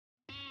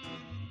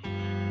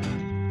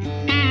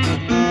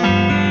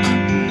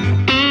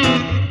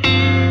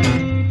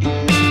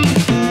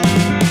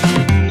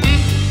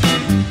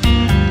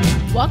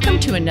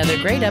Welcome to another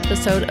great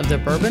episode of the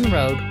Bourbon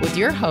Road with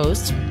your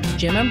hosts,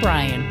 Jim and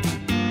Brian,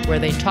 where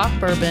they talk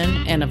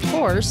bourbon and, of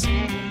course,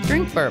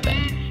 drink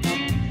bourbon.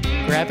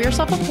 Grab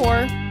yourself a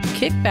pour,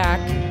 kick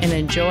back, and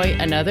enjoy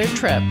another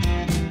trip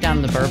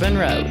down the Bourbon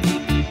Road.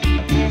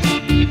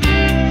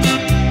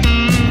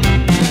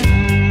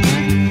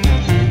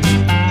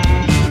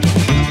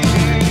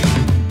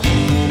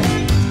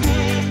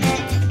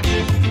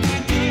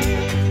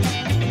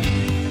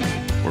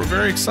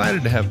 Very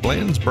excited to have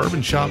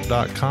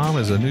Blanton'sBourbonShop.com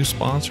as a new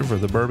sponsor for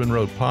the Bourbon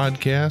Road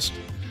podcast.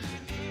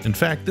 In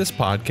fact, this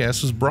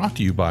podcast is brought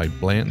to you by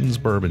Blanton's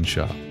Bourbon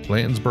Shop.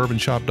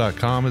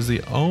 Blanton'sBourbonShop.com is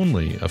the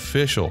only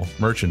official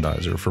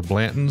merchandiser for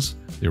Blanton's,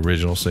 the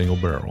original single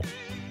barrel.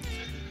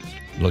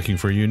 Looking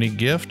for a unique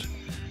gift?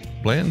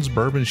 Blanton's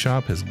Bourbon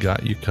Shop has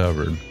got you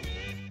covered.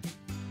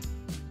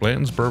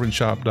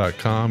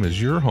 Blanton'sBourbonShop.com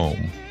is your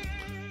home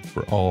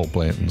for all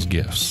Blanton's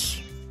gifts.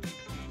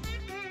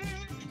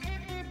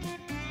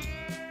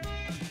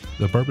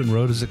 The Bourbon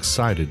Road is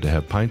excited to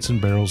have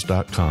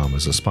PintsandBarrels.com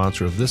as a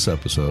sponsor of this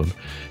episode,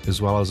 as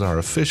well as our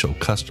official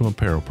custom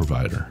apparel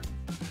provider.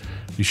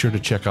 Be sure to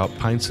check out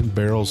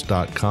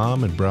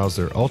PintsandBarrels.com and browse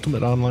their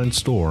ultimate online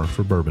store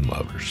for bourbon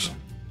lovers.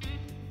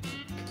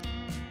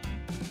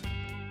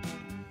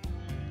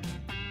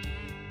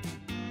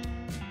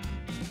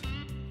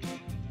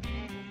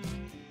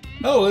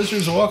 Hello,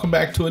 listeners, and welcome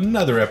back to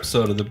another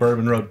episode of the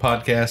Bourbon Road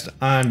podcast.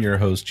 I'm your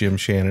host, Jim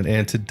Shannon,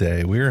 and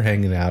today we are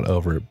hanging out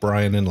over at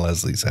Brian and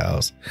Leslie's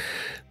house.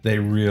 They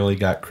really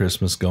got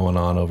Christmas going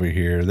on over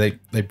here.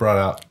 They brought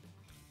out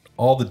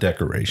all the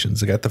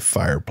decorations. They got the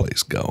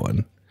fireplace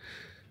going.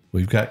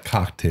 We've got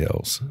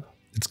cocktails.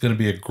 It's going to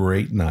be a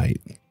great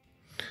night.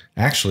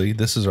 Actually,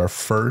 this is our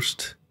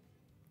first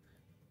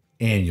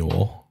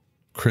annual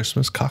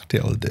Christmas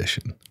cocktail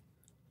edition.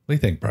 What do you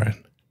think,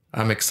 Brian?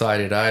 I'm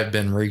excited. I've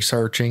been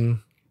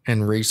researching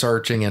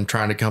and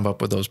trying to come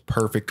up with those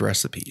perfect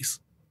recipes.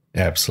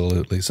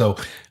 Absolutely. So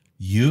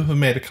you have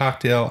made a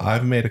cocktail.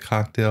 I've made a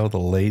cocktail. The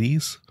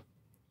ladies.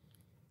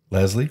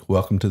 Leslie,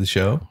 welcome to the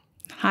show.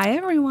 Hi,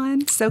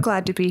 everyone. So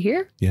glad to be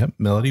here. Yep.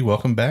 Melody,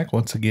 welcome back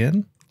once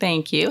again.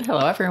 Thank you.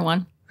 Hello,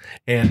 everyone.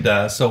 And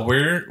so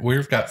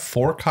we've got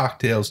 4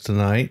 cocktails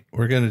tonight.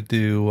 We're going to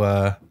do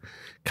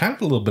kind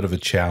of a little bit of a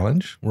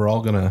challenge. We're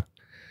all going to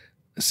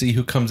see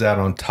who comes out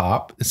on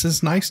top. This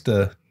is nice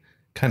to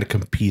kind of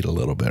compete a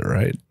little bit,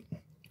 right?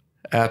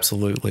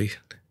 Absolutely.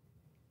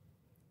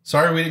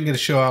 Sorry we didn't get a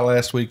show out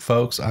last week,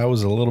 folks. I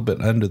was a little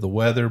bit under the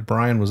weather.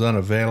 Brian was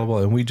unavailable,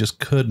 and we just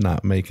could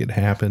not make it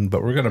happen.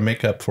 But we're going to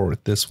make up for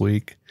it this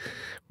week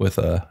with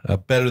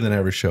a better than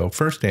ever show.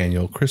 First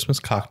annual Christmas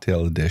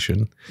cocktail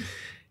edition.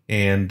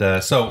 And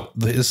so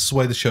this is the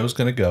way the show's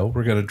going to go.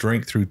 We're going to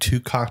drink through 2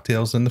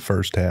 cocktails in the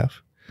first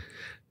half,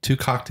 2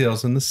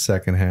 cocktails in the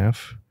second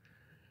half.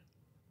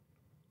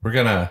 We're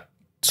going to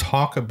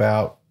talk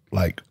about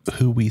like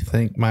who we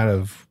think might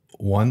have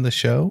won the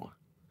show.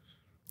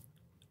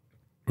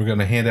 We're going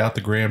to hand out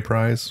the grand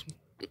prize.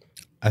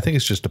 I think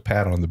it's just a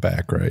pat on the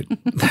back, right?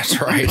 That's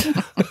right.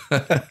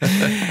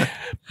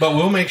 But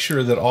we'll make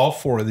sure that all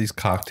 4 of these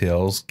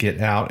cocktails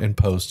get out and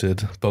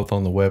posted both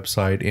on the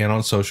website and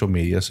on social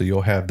media. So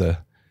you'll have the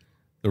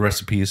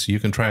recipes so you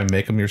can try and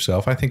make them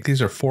yourself. I think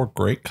these are 4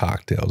 great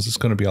cocktails. It's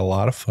going to be a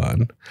lot of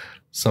fun.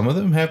 Some of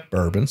them have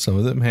bourbon. Some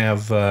of them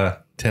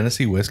have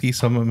Tennessee whiskey.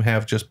 Some of them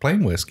have just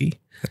plain whiskey.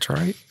 That's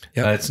right.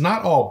 Yep. It's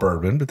not all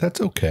bourbon, but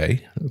that's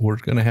okay. We're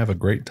going to have a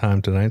great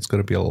time tonight. It's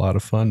going to be a lot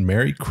of fun.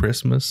 Merry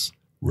Christmas,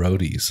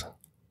 roadies.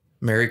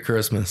 Merry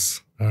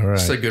Christmas. All right.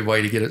 It's a good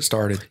way to get it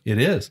started. It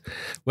is.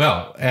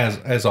 Well,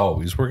 as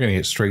always, we're going to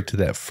get straight to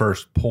that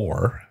first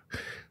pour.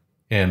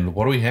 And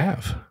what do we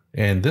have?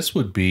 And this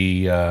would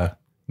be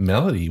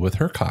Melody with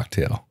her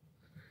cocktail.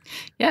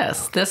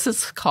 Yes, this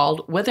is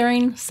called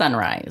Withering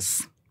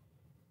Sunrise.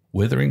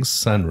 Withering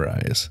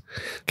Sunrise.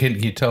 Can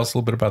you tell us a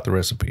little bit about the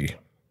recipe?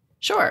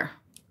 Sure.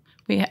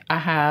 I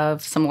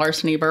have some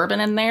larceny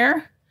bourbon in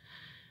there,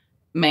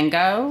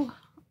 mango,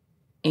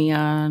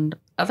 and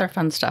other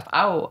fun stuff.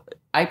 Oh,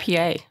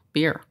 IPA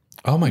beer.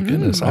 Oh my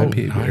goodness, IPA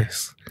beer.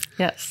 Nice.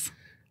 Yes.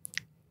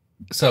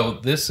 So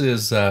this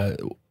is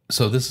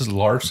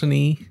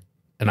larceny,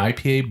 an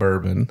IPA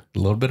bourbon, a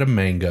little bit of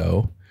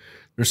mango.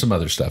 There's some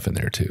other stuff in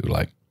there too,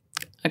 like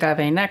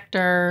Agave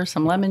nectar,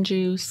 some lemon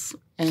juice,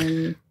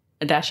 and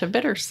a dash of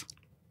bitters.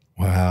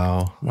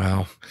 Wow.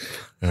 Wow.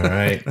 All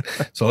right.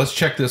 So let's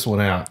check this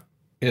one out.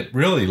 It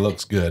really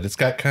looks good. It's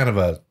got kind of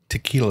a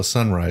tequila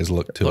sunrise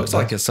look to it. Looks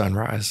like a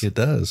sunrise. It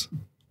does.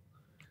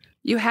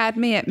 You had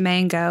me at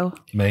mango.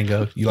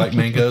 Mango. You like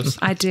mangoes?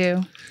 I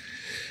do.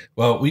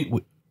 Well,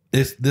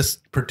 this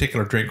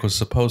particular drink was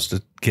supposed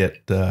to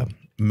get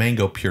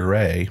mango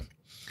puree,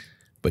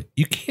 but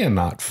you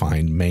cannot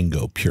find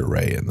mango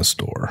puree in the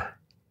store.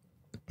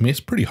 I mean, it's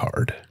pretty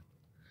hard.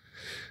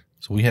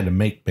 So we had to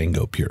make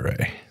mango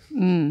puree.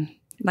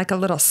 Like a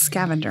little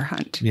scavenger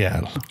hunt.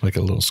 Yeah, like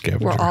a little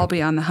scavenger We'll all hunt.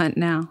 be on the hunt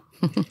now.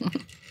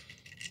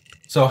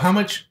 So how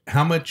much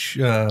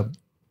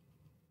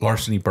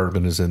larceny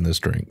bourbon is in this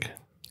drink?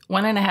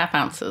 1.5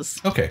 ounces.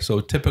 Okay,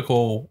 so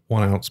typical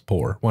 1 ounce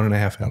pour,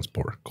 1.5 ounce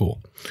pour.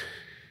 Cool.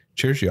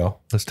 Cheers, y'all.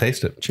 Let's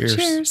taste it. Cheers.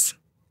 Cheers.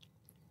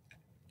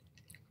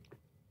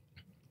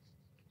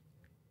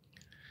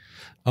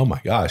 Oh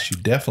my gosh, you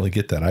definitely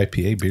get that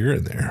IPA beer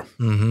in there.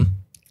 Mm-hmm.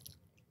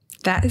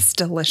 That is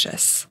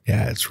delicious.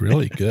 Yeah, it's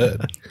really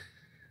good.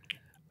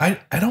 I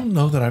don't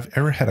know that I've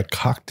ever had a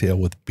cocktail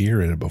with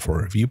beer in it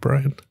before. Have you,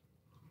 Brian?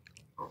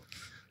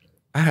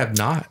 I have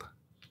not.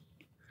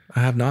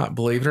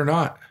 Believe it or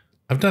not.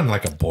 I've done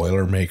like a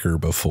Boilermaker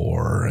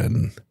before,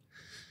 and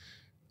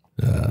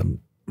I'm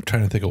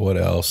trying to think of what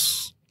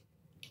else.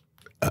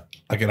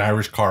 Like an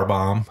Irish car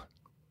bomb.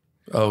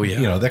 Oh, yeah.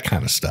 You know, that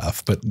kind of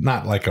stuff, but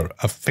not like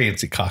a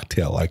fancy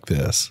cocktail like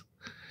this.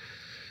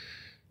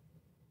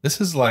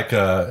 This is like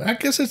I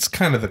guess it's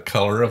kind of the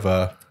color of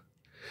a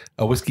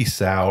whiskey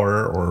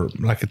sour or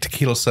like a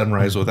tequila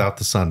sunrise without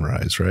the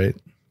sunrise, right?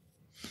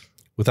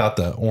 Without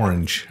the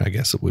orange, I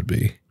guess it would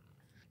be.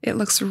 It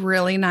looks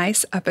really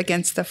nice up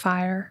against the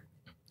fire.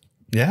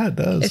 Yeah, it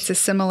does. It's a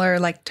similar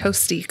like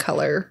toasty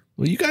color.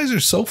 Well, you guys are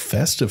so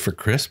festive for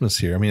Christmas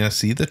here. I mean, I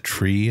see the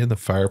tree and the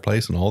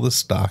fireplace and all the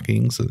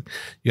stockings. And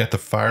you got the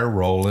fire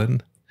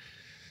rolling.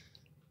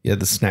 You had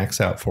the snacks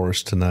out for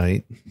us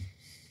tonight.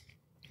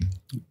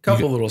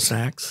 Couple little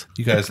snacks.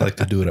 You guys like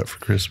to do it up for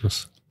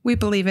Christmas. We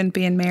believe in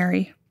being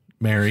merry.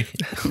 Mary.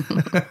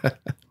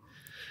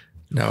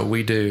 No,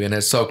 we do. And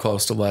it's so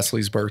close to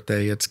Leslie's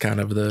birthday. It's kind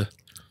of the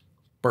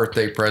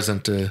birthday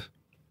present to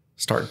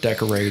start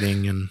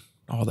decorating and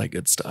all that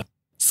good stuff.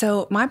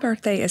 So my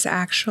birthday is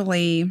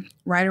actually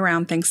right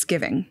around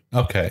Thanksgiving.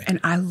 Okay. And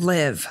I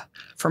live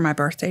for my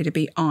birthday to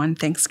be on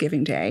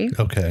Thanksgiving Day.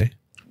 Okay.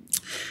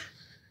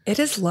 It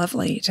is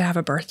lovely to have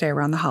a birthday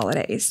around the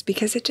holidays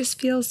because it just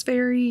feels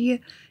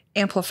very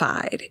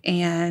amplified.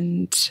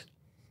 And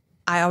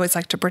I always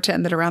like to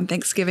pretend that around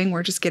Thanksgiving,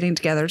 we're just getting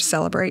together to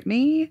celebrate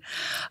me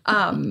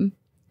and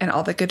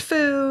all the good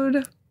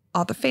food,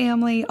 all the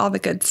family, all the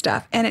good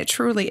stuff. And it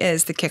truly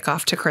is the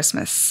kickoff to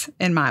Christmas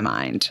in my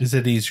mind. Is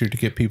it easier to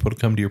get people to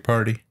come to your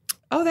party?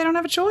 Oh, they don't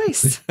have a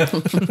choice. They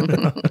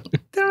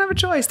don't have a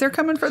choice. They're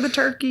coming for the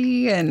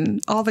turkey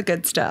and all the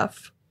good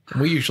stuff.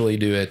 We usually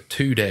do a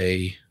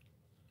 2-day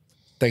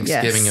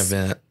Thanksgiving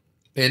event.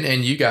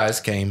 And you guys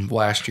came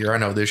last year. I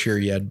know this year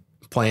you had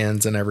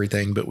plans and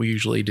everything, but we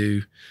usually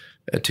do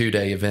a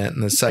 2-day event.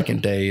 And the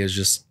second day is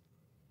just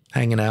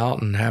hanging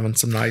out and having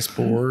some nice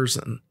pours.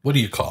 And What do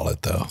you call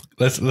it, though?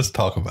 Let's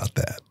talk about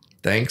that.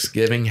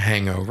 Thanksgiving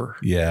hangover.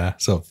 Yeah.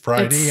 So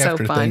Friday It's so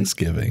after fun.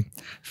 Thanksgiving.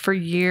 For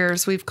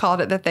years, we've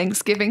called it the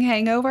Thanksgiving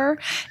hangover.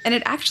 And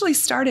it actually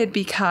started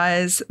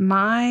because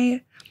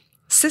my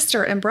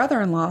sister and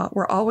brother-in-law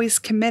were always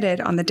committed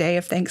on the day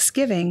of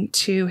Thanksgiving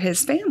to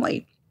his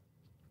family.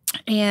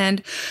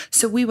 And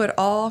so we would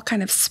all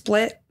kind of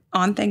split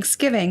on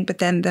Thanksgiving, but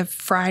then the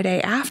Friday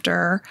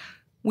after,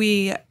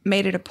 we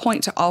made it a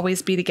point to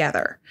always be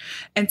together.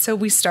 And so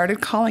we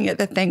started calling it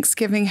the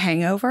Thanksgiving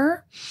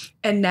hangover.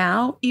 And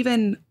now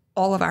even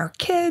all of our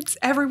kids,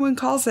 everyone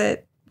calls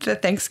it the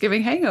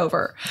Thanksgiving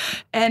hangover.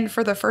 And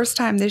for the first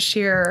time this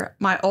year,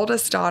 my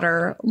oldest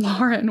daughter,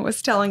 Lauren,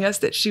 was telling us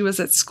that she was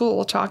at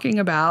school talking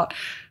about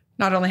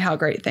not only how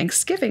great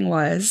Thanksgiving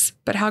was,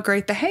 but how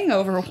great the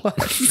hangover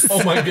was.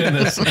 Oh, my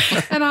goodness.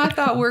 And I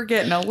thought, we're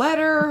getting a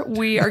letter.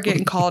 We are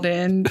getting called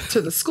in to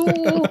the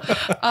school.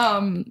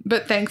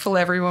 But thankful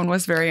everyone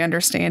was very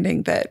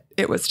understanding that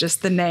it was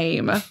just the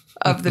name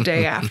of the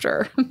day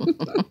after.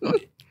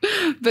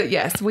 But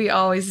yes, we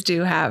always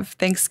do have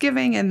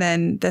Thanksgiving and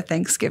then the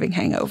Thanksgiving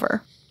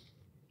hangover.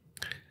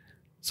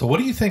 So what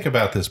do you think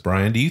about this,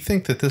 Brian? Do you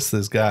think that this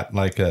has got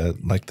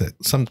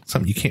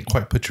something you can't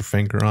quite put your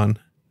finger on?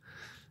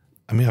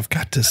 I mean, I've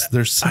got this.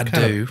 There's some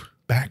kind of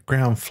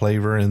background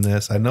flavor in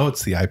this. I know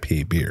it's the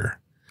IPA beer.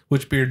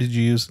 Which beer did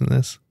you use in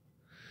this?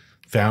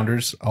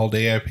 Founders All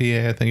Day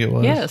IPA, I think it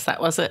was. Yes,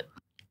 that was it.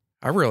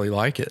 I really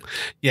like it.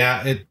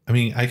 Yeah.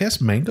 I guess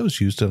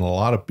mango's used in a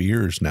lot of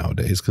beers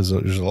nowadays because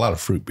there's a lot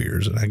of fruit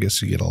beers, and I guess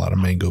you get a lot of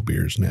mango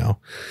beers now.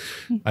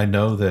 I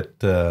know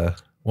that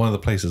one of the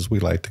places we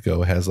like to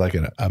go has like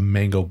a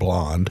mango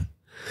blonde,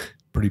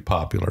 pretty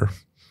popular.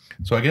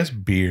 So I guess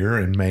beer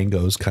and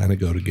mangoes kind of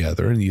go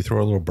together, and you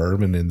throw a little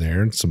bourbon in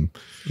there and some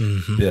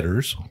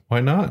bitters.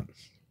 Why not?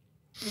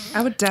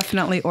 I would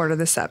definitely order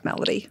this up,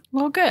 Melody.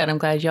 Well, good. I'm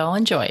glad y'all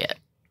enjoy it.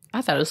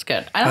 I thought it was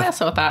good. I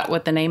also thought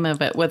with the name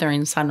of it,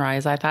 Withering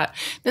Sunrise, I thought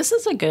this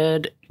is a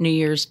good New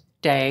Year's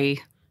Day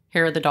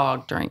hair of the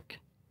dog drink.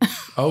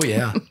 Oh,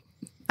 yeah.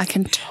 I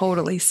can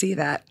totally see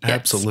that. Yes.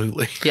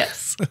 Absolutely.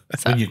 Yes.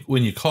 So,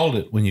 When you called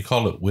it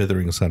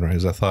Withering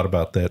Sunrise, I thought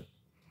about that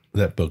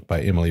book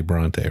by Emily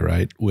Bronte,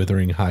 right?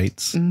 Wuthering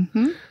Heights.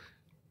 Mm-hmm.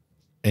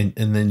 And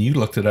then you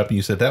looked it up and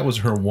you said that was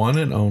her one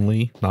and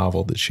only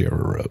novel that she ever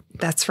wrote.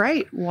 That's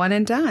right. One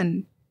and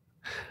done.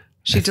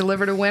 She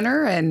delivered a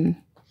winner and...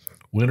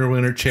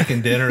 Winner,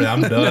 chicken dinner.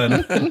 I'm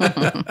done.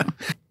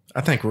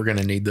 I think we're going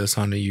to need this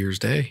on New Year's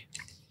Day.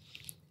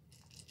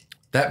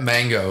 That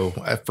mango,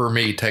 for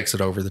me, takes it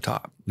over the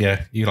top.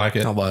 Yeah, you like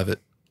it? I love it.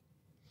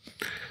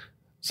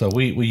 So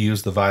we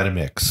use the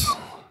Vitamix.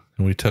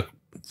 and we took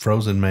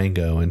frozen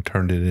mango and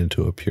turned it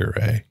into a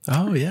puree.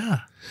 Oh, yeah.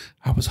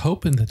 I was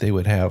hoping that they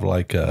would have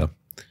like a,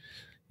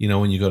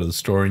 when you go to the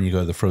store and you go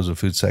to the frozen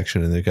food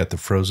section and they got the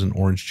frozen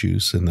orange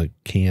juice in the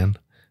can.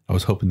 I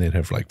was hoping they'd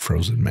have like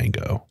frozen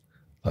mango.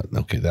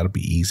 Okay, that'll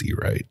be easy,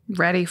 right?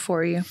 Ready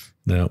for you.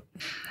 No.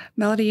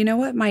 Melody, you know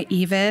what might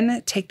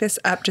even take this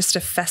up just a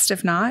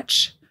festive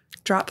notch?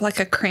 Drop like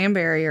a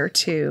cranberry or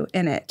two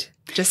in it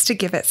just to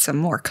give it some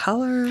more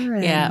color.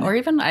 Yeah, or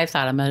even I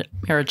thought a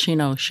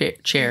maraschino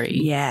cherry.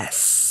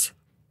 Yes.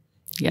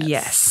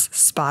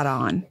 Spot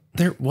on.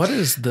 What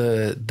is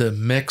the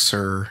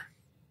mixer?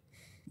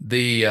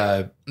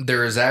 There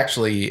is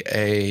actually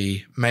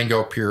a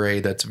mango puree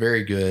that's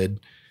very good.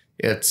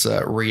 It's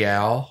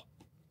Real,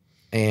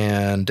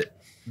 and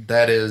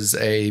that is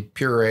a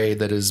puree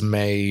that is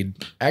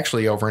made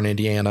actually over in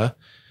Indiana,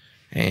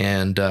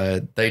 and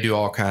they do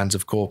all kinds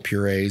of cool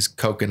purees,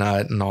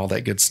 coconut and all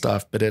that good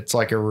stuff. But it's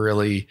like a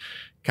really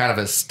kind of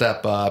a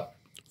step up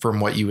from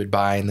what you would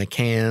buy in the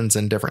cans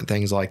and different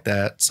things like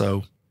that.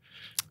 So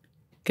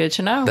good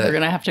to know. We're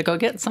going to have to go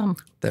get some.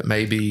 That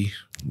may be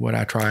what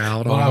I try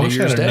out on I New wish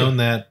Year's I'd have Day. known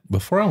that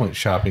before I went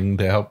shopping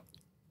to help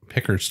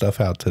pick her stuff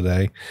out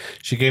today.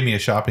 She gave me a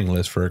shopping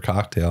list for a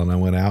cocktail, and I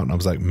went out and I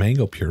was like,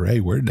 mango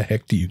puree, where the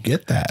heck do you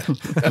get that?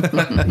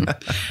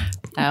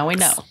 Now we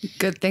know.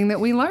 Good thing that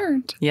we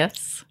learned.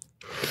 Yes.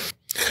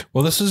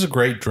 Well, this is a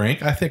great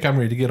drink. I think I'm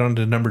ready to get on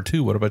to number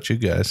 2. What about you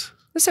guys?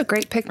 This is a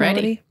great pick, Ready?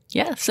 Melody.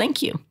 Yes,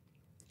 thank you.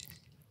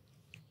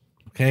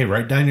 Okay,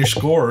 write down your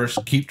scores.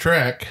 Keep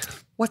track.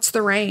 What's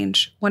the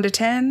range? 1 to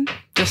 10?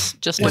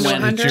 Just a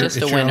 100? winner.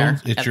 Just a winner.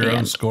 It's your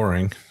own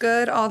scoring.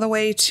 Good all the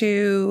way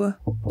to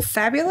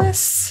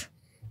fabulous?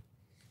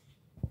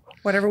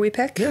 Whatever we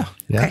pick? Yeah.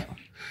 Okay.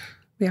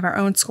 We have our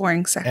own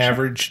scoring section.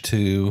 Average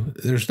to,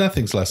 there's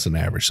nothing's less than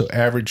average. So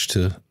average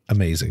to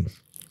amazing.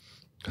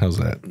 How's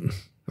that?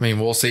 I mean,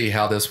 we'll see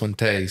how this one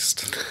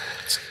tastes.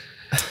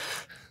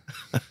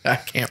 I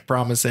can't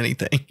promise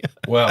anything.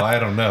 Well, I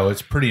don't know.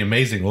 It's pretty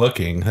amazing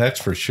looking. That's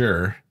for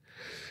sure.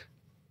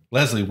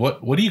 Leslie,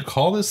 what do you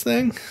call this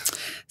thing?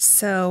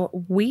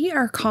 So we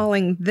are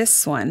calling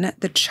this one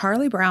the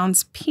Charlie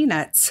Brown's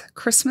Peanuts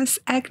Christmas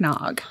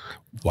Eggnog.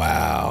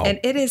 Wow. And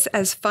it is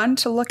as fun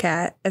to look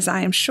at as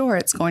I am sure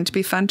it's going to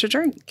be fun to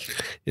drink.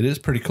 It is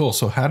pretty cool.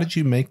 So how did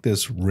you make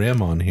this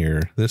rim on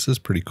here? This is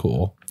pretty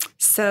cool.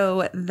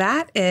 So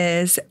that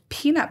is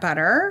peanut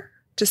butter,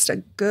 just a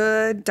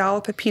good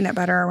dollop of peanut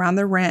butter around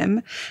the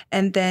rim,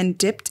 and then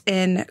dipped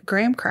in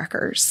graham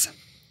crackers.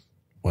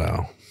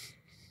 Wow.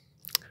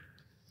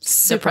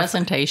 The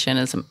presentation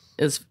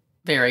is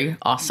very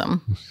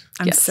awesome.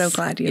 I'm so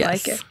glad you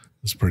like it.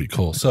 It's pretty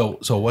cool. So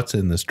what's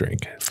in this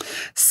drink?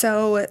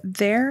 So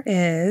there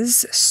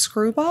is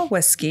Screwball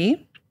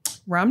whiskey,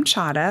 rum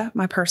chata,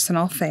 my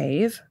personal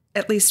fave,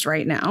 at least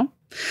right now,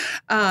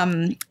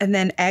 and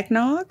then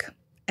eggnog.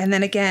 And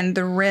then again,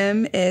 the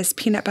rim is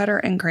peanut butter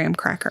and graham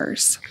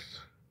crackers.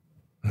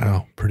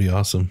 Wow, pretty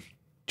awesome.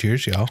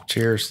 Cheers, y'all.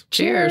 Cheers.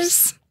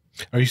 Cheers.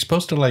 Are you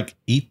supposed to like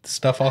eat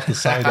stuff off the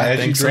side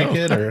as you drink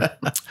it? Or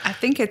I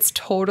think it's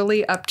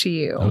totally up to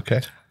you.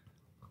 okay.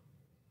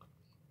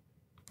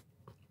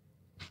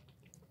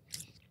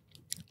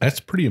 That's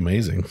pretty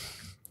amazing.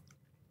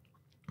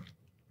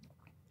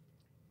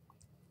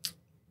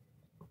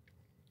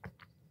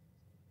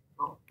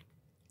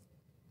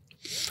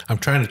 I'm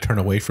trying to turn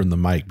away from the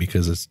mic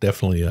because it's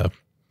definitely a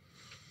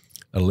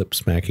lip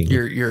smacking.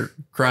 You're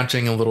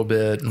crunching a little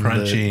bit. And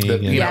Crunching, The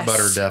peanut yes.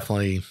 butter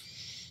definitely.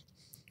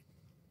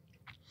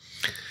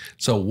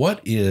 So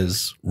what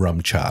is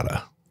rum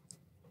chata?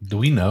 Do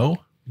we know?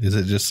 Is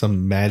it just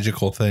some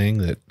magical thing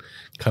that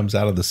comes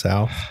out of the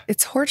South?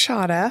 It's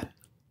horchata.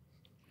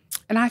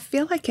 And I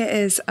feel like it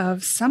is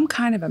of some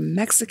kind of a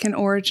Mexican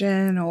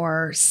origin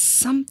or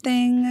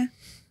something.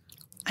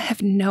 I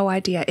have no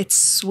idea. It's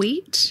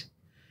sweet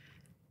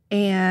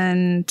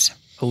and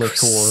A liqueur.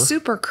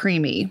 super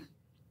creamy.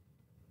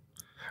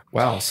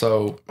 Wow.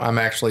 So I'm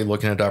actually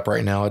looking it up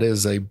right now. It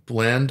is a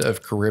blend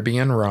of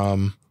Caribbean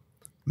rum,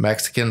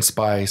 Mexican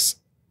spice,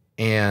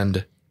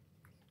 and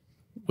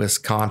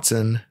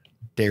Wisconsin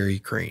dairy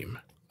cream.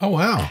 Oh,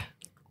 wow.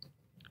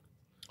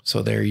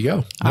 So there you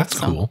go. That's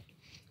Awesome. cool.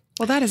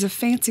 Well, that is a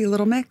fancy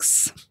little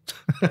mix.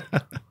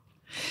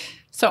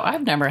 So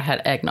I've never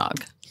had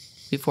eggnog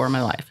before in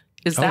my life.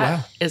 Is Oh, that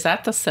wow. is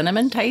that the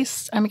cinnamon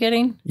taste I'm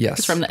getting? Yes.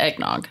 It's from the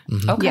eggnog.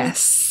 Mhm. Okay.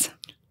 Yes.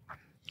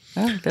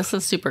 Oh, this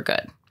is super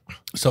good.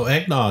 So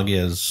eggnog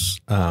is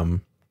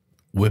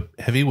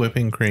heavy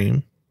whipping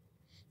cream,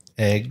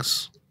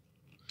 eggs,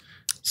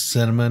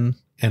 cinnamon,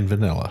 and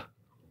vanilla.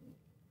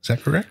 Is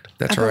that correct?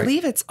 That's I right.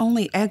 believe it's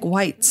only egg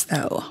whites,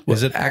 though.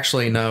 Is it?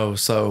 Actually, no.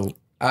 So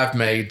I've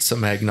made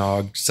some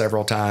eggnog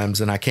several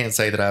times, and I can't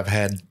say that I've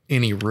had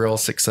any real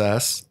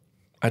success.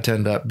 I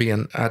tend to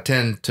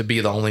be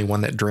the only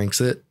one that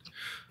drinks it.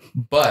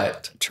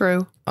 But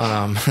True.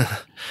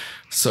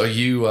 so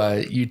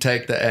you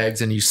take the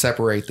eggs and you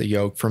separate the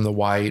yolk from the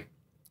white,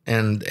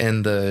 and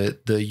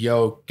the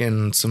yolk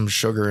and some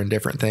sugar and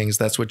different things.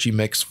 That's what you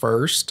mix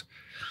first,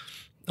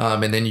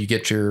 and then you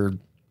get your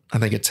I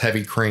think it's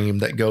heavy cream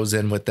that goes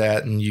in with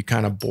that, and you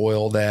kind of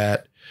boil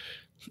that.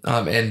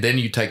 And then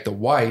you take the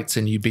whites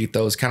and you beat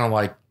those kind of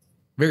like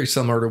very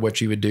similar to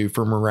what you would do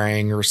for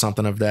meringue or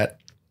something of that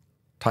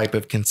type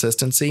of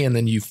consistency. And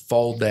then you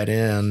fold that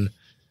in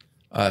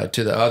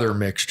to the other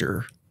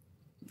mixture.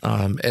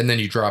 And then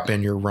you drop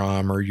in your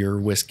rum or your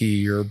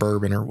whiskey or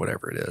bourbon or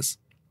whatever it is.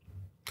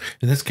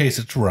 In this case,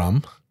 it's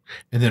rum,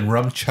 and then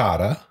rum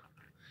chata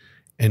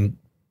and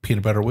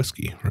peanut butter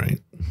whiskey, right?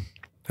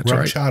 That's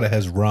rum right. chata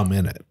has rum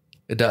in it.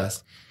 It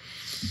does.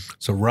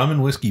 So rum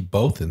and whiskey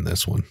both in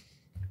this one.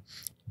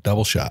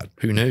 Double shot.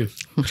 Who knew?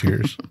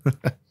 Cheers.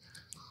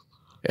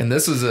 And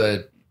this is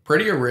a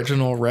pretty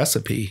original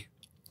recipe.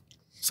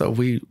 So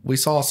we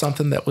saw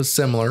something that was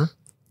similar,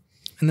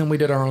 and then we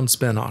did our own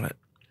spin on it.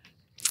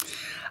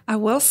 I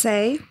will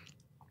say,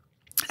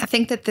 I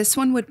think that this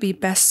one would be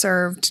best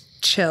served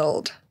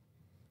chilled,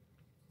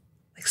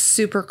 like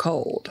super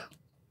cold.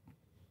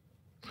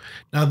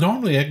 Now,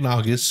 normally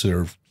eggnog is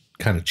served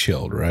kind of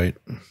chilled, right?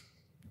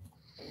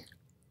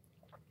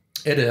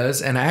 It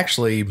is. And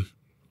actually,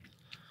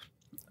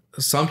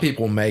 some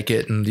people make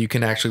it and you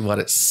can actually let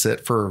it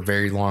sit for a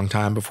very long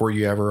time before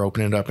you ever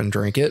open it up and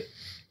drink it.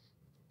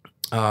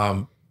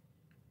 But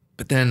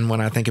then when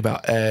I think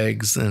about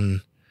eggs,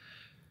 and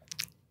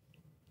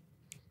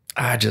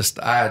I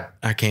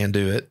can't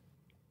do it.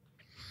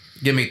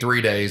 Give me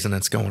 3 days and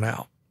it's going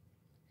out.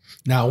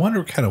 Now, I wonder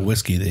what kind of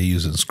whiskey they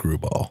use in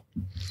Screwball.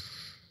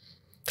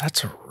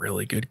 That's a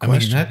really good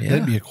question. I mean,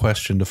 that'd be a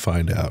question to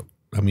find out.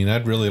 I mean,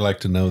 I'd really like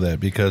to know that,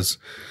 because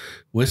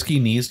whiskey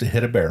needs to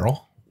hit a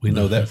barrel. We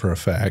know that for a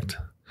fact.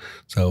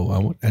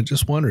 So I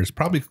just wonder, it's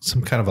probably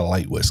some kind of a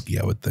light whiskey,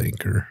 I would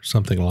think, or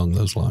something along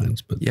those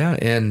lines. But yeah,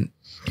 and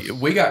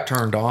we got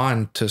turned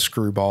on to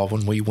Screwball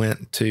when we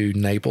went to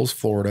Naples,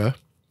 Florida,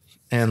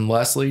 and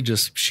Leslie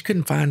she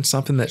couldn't find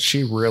something that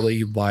she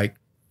really liked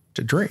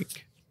to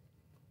drink.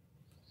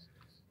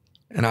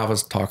 And I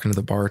was talking to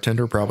the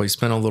bartender, probably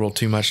spent a little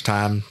too much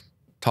time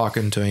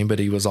talking to him, but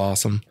he was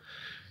awesome.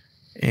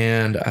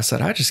 And I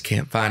said, I just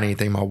can't find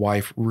anything my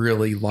wife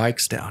really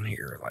likes down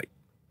here. Like,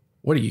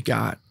 what do you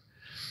got?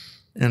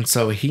 And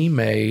so he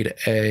made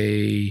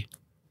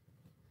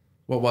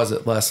what was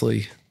it,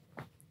 Leslie?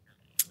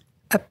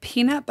 A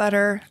peanut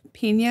butter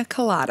pina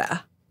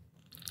colada.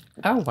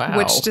 Oh, wow.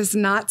 Which does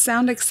not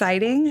sound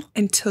exciting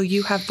until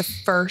you have the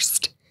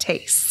first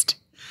taste.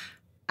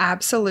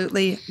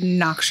 Absolutely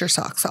knocks your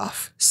socks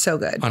off. So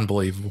good.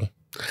 Unbelievable.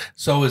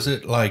 so is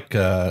it like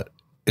so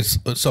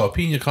a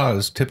pina colada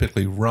is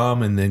typically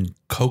rum and then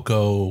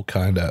cocoa,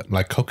 kind of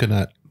like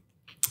coconut.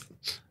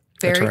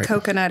 Very right.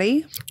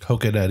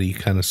 coconutty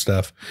kind of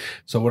stuff.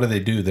 So what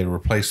do? They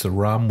replace the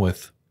rum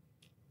with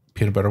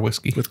peanut butter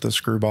whiskey? With the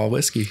Screwball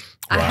whiskey.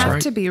 I have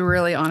right. to be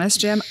really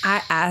honest, Jim.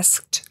 I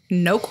asked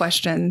no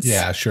questions.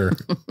 Yeah, sure.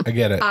 I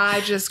get it.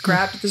 I just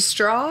grabbed the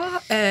straw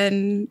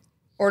and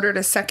ordered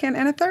a second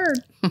and a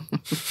third.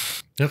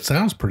 That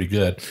sounds pretty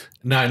good.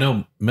 Now, I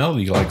know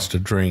Melody likes to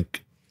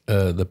drink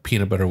the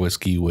peanut butter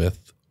whiskey with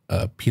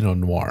Pinot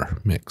Noir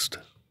mixed.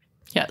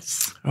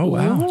 Yes. Oh,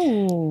 wow.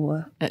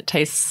 Ooh. It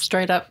tastes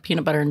straight up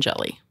peanut butter and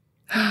jelly.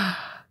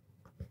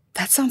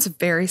 That sounds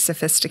very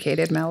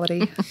sophisticated,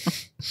 Melody.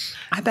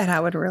 I bet I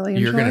would really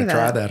enjoy You're going to that.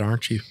 try that,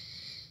 aren't you?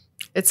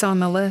 It's on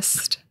the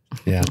list.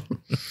 Yeah.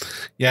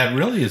 Yeah, it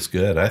really is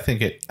good. I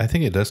think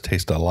it does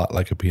taste a lot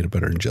like a peanut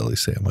butter and jelly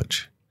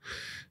sandwich.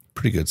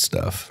 Pretty good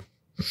stuff.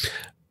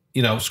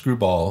 You know,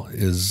 Screwball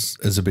is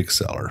a big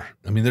seller.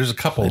 I mean, there's a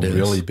couple of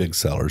really big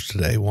sellers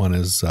today. One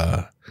is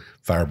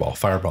Fireball.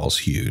 Fireball's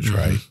huge,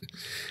 right?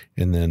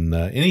 And then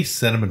any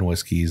cinnamon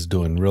whiskey is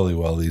doing really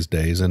well these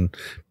days, and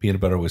peanut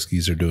butter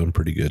whiskeys are doing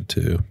pretty good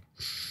too.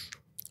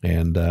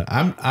 And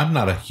I'm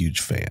not a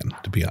huge fan,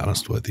 to be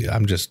honest with you.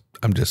 I'm just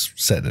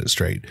setting it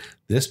straight.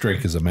 This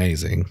drink is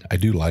amazing. I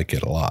do like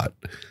it a lot.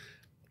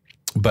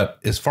 But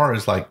as far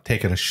as like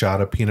taking a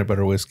shot of peanut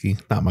butter whiskey,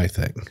 not my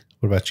thing.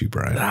 What about you,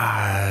 Brian?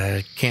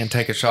 I can't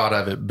take a shot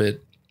of it,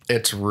 but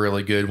it's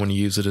really good when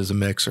you use it as a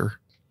mixer.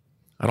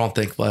 I don't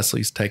think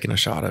Leslie's taking a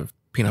shot of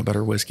peanut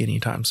butter whiskey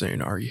anytime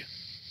soon, are you?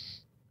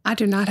 I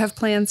do not have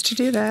plans to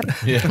do that.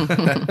 Yeah.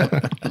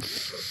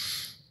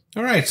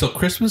 All right. So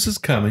Christmas is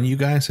coming. You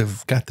guys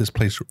have got this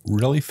place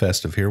really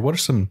festive here. What are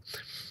some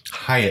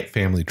Hyatt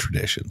family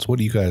traditions? What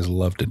do you guys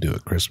love to do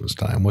at Christmas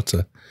time? What's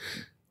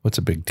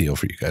a big deal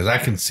for you guys? I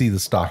can see the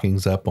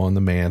stockings up on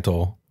the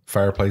mantle,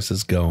 fireplace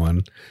is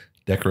going,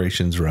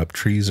 decorations are up,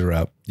 trees are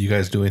up. You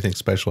guys do anything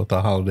special at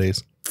the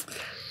holidays?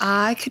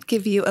 I could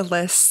give you a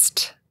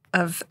list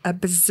of a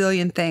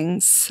bazillion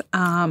things.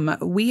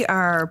 We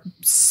are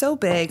so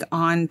big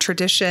on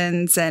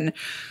traditions and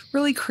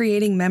really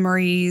creating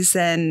memories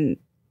and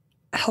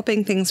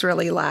helping things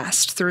really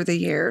last through the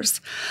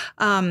years.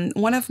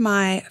 One of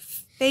my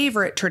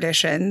favorite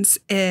traditions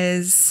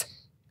is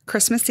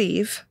Christmas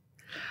Eve.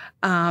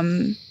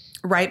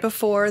 Right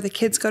before the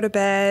kids go to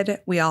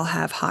bed, we all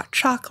have hot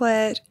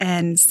chocolate,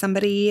 and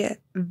somebody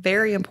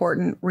very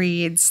important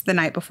reads The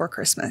Night Before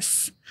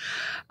Christmas.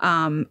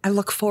 I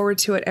look forward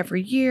to it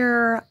every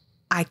year.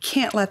 I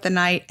can't let the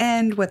night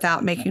end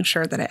without making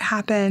sure that it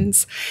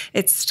happens.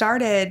 It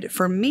started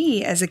for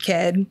me as a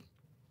kid,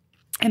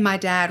 and my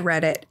dad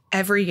read it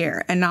every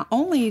year. And not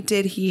only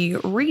did he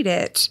read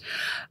it,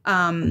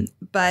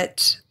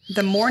 but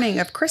the morning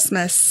of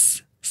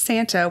Christmas,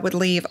 Santa would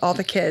leave all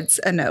the kids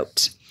a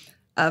note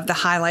of the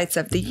highlights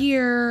of the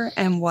year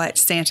and what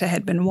Santa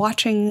had been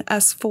watching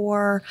us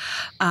for.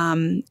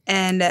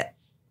 And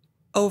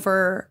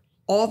over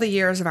all the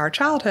years of our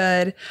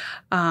childhood,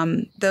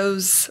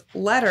 those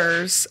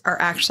letters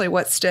are actually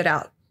what stood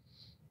out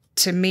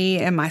to me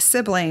and my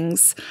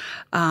siblings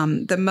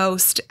the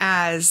most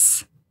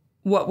as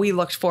what we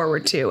looked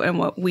forward to and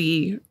what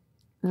we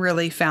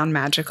really found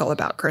magical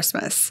about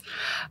Christmas.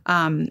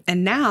 And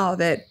now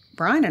that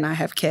Brian and I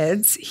have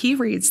kids, he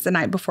reads the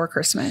night before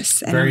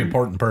Christmas. And very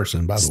important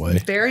person, by the way.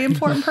 Very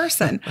important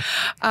person.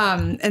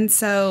 And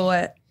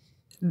so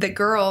the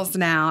girls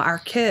now, our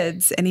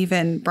kids, and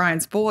even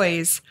Brian's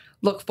boys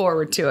look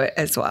forward to it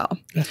as well.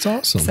 That's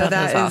awesome. So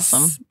that is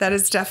awesome. That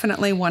is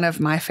definitely one of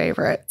my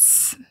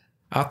favorites.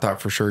 I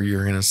thought for sure you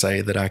were going to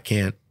say that I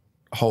can't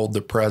hold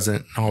the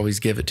present and always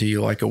give it to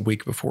you like a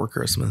week before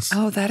Christmas.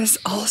 Oh, that is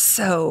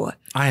also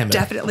I am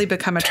definitely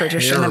become a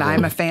tradition that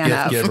I'm a fan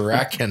gift of. giver.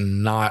 I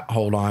cannot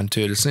hold on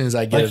to it. As soon as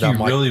I get Like it, you I'm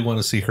like, really want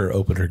to see her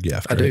open her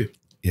gift. I right? do.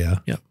 Yeah.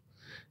 Yeah.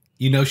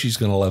 You know she's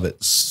going to love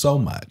it so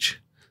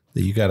much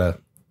that you got to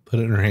put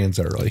it in her hands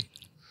early.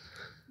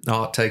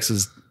 All it takes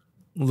is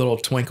a little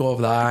twinkle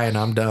of the eye and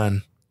I'm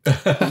done.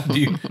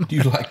 do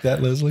you like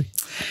that, Leslie?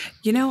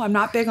 You know, I'm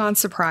not big on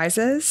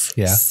surprises.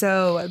 Yeah.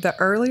 So the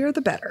earlier,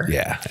 the better.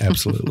 Yeah,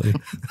 absolutely.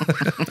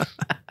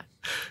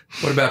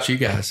 What about you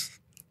guys?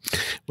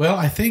 Well,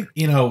 I think,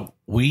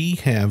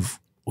 we've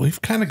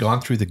kind of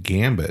gone through the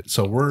gambit.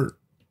 So we're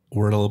a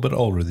little bit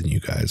older than you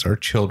guys. Our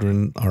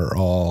children are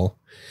all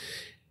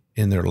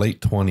in their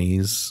late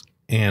 20s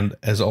and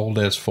as old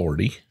as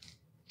 40.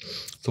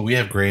 So we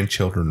have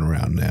grandchildren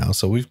around now.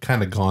 So we've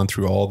kind of gone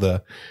through all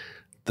the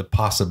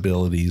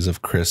possibilities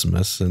of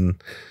Christmas.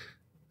 And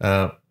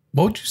what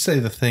would you say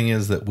the thing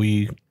is that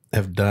we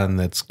have done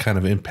that's kind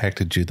of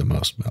impacted you the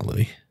most,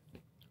 Melody?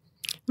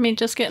 I mean,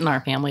 just getting our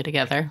family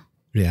together.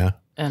 Yeah.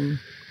 And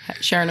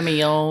sharing a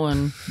meal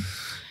and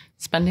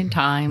spending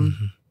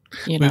time,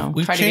 We've try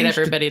to get changed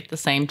everybody at the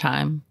same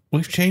time.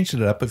 We've changed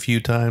it up a few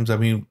times. I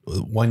mean,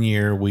 one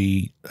year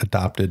we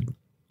adopted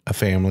a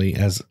family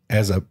as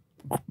a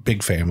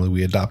big family.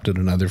 We adopted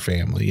another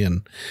family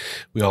and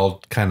we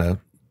all kind of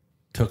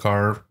took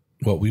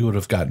what we would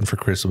have gotten for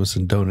Christmas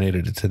and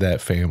donated it to that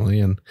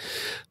family. And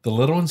the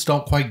little ones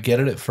don't quite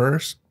get it at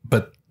first,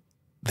 but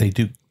they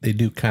do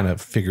kind of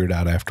figure it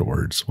out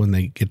afterwards when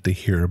they get to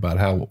hear about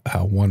how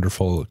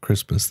wonderful a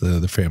Christmas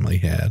the family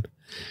had.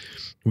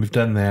 We've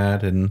done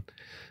that. And,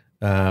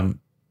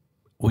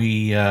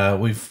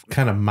 we've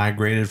kind of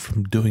migrated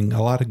from doing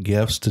a lot of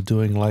gifts to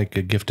doing like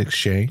a gift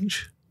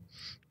exchange,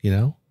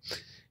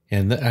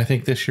 and I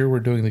think this year we're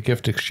doing the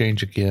gift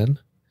exchange again.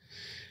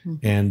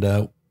 Mm-hmm.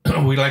 And,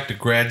 we like to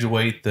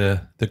graduate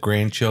the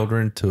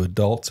grandchildren to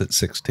adults at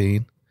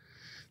 16.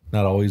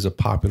 Not always a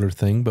popular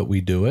thing, but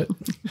we do it.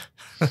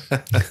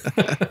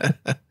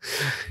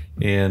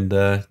 And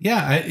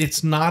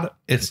it's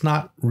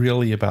not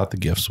really about the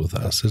gifts with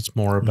us. It's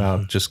more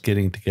about just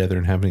getting together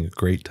and having a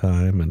great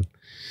time and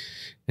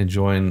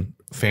enjoying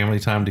family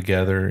time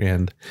together.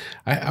 And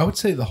I would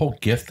say the whole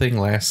gift thing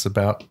lasts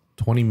about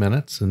 20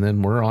 minutes, and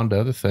then we're on to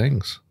other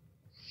things.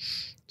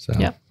 So.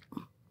 Yep.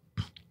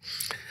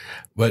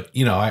 But,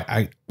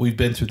 we've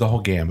been through the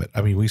whole gamut.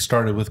 I mean, we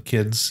started with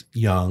kids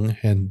young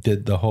and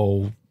did the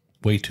whole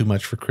way too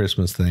much for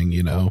Christmas thing,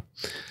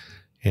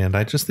 And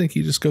I just think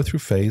you just go through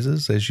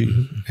phases as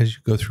you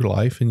go through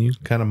life, and you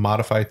kind of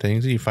modify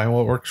things and you find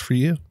what works for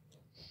you.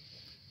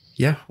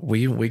 Yeah,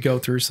 we go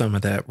through some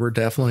of that.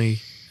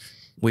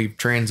 We've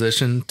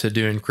transitioned to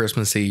doing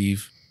Christmas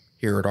Eve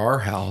here at our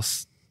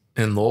house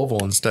in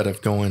Louisville instead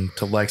of going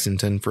to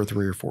Lexington for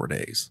 3 or 4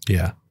 days.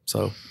 Yeah.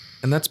 So,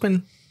 and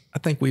I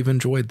think we've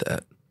enjoyed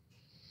that.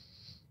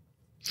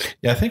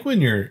 Yeah, I think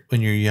when you're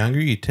younger,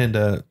 you tend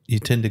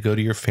to go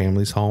to your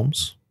family's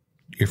homes,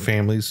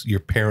 your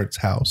parents'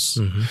 house,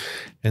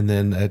 and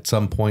then at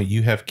some point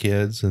you have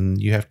kids and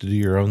you have to do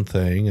your own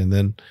thing, and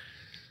then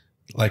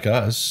like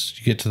us,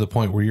 you get to the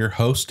point where you're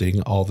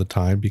hosting all the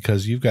time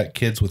because you've got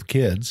kids with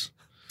kids.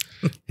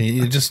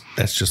 And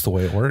that's just the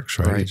way it works,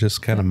 right? It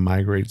just kind of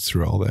migrates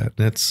through all that.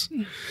 And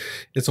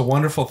it's a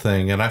wonderful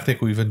thing, and I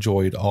think we've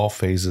enjoyed all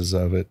phases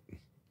of it.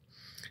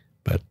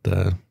 But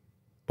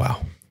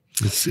wow,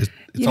 it's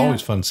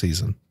always fun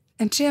season.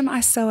 And Jim, I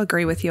so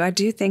agree with you. I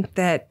do think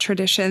that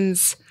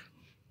traditions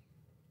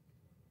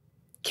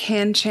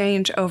can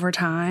change over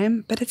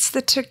time, but it's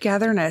the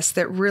togetherness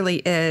that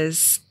really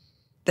is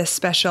the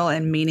special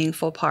and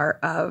meaningful part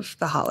of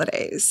the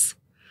holidays.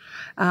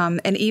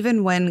 And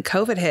even when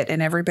COVID hit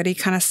and everybody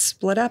kind of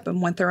split up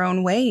and went their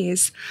own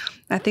ways,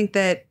 I think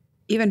that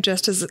even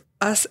just as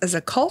us as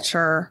a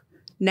culture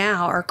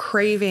now are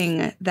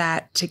craving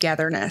that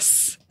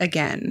togetherness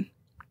again.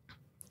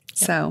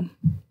 So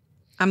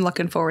I'm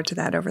looking forward to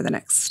that over the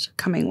next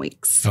coming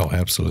weeks. Oh,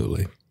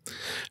 absolutely.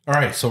 All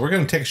right, so we're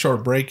going to take a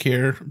short break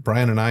here.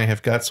 Brian and I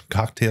have got some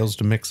cocktails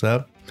to mix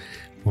up.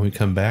 When we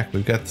come back,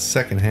 we've got the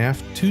second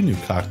half, 2 new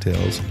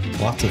cocktails,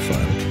 lots of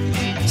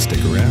fun. Stick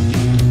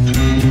around.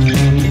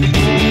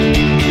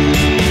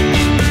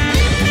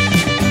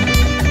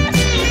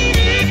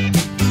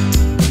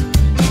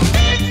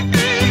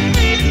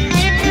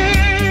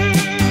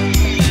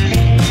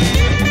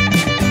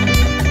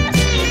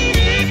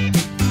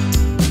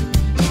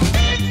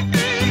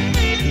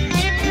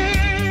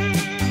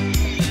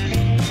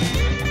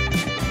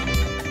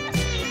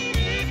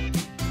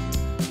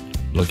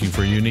 Looking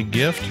for a unique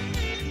gift?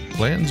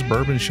 Blanton's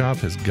Bourbon Shop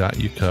has got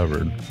you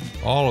covered.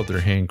 All of their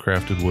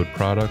handcrafted wood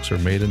products are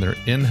made in their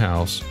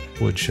in-house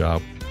wood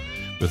shop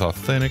with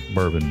authentic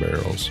bourbon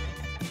barrels.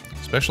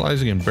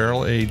 Specializing in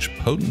barrel-aged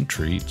potent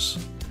treats,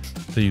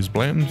 they use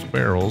Blanton's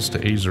barrels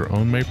to age their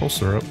own maple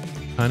syrup,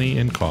 honey,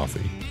 and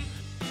coffee.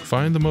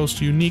 Find the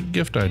most unique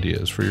gift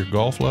ideas for your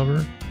golf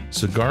lover,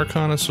 cigar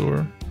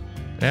connoisseur,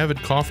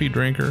 avid coffee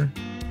drinker,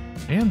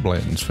 and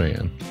Blanton's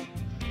fan.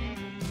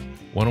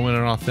 Want to win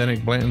an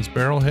authentic Blanton's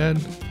Barrelhead?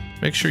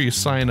 Make sure you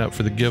sign up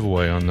for the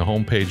giveaway on the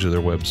homepage of their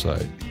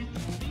website.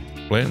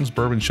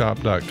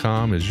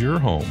 BlantonsBourbonShop.com is your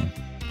home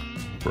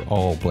for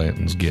all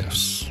Blanton's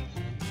gifts.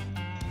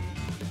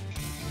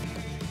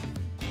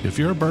 If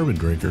you're a bourbon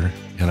drinker,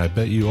 and I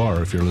bet you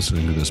are if you're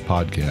listening to this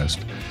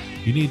podcast,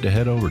 you need to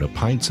head over to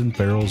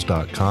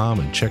pintsandbarrels.com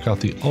and check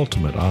out the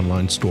ultimate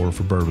online store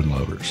for bourbon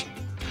lovers.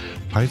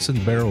 Pints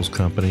and Barrels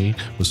Company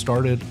was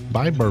started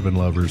by bourbon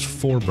lovers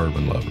for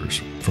bourbon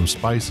lovers. From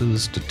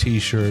spices to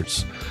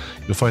t-shirts,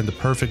 you'll find the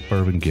perfect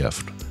bourbon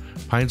gift.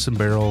 Pints and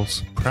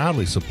Barrels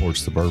proudly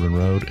supports the Bourbon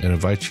Road and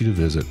invites you to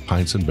visit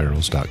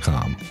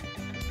pintsandbarrels.com.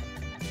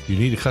 You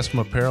need a custom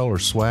apparel or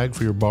swag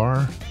for your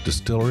bar,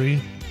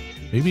 distillery,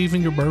 maybe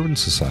even your bourbon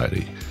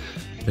society.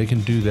 They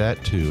can do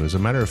that too. As a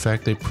matter of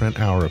fact, they print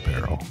our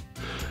apparel.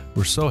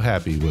 We're so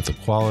happy with the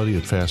quality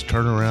and fast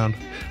turnaround.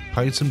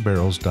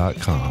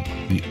 PintsandBarrels.com,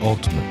 the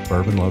ultimate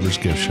bourbon lovers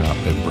gift shop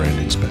and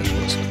branding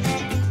specialist.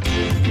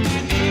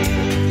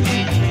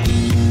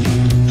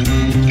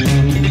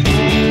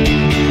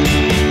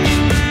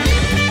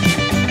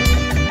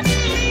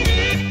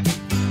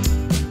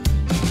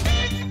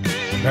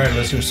 All right,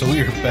 listeners, so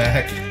we are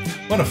back.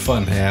 What a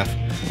fun half.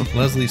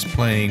 Leslie's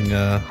playing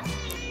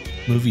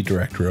movie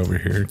director over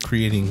here,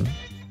 creating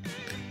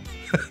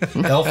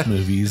elf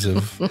movies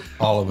of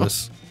all of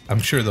us. I'm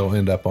sure they'll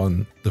end up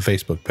on the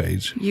Facebook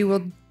page.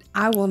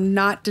 I will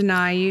not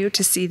deny you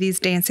to see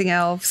these dancing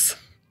elves.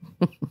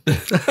 Well,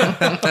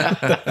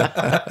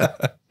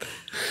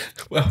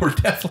 we're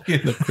definitely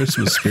in the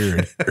Christmas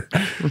spirit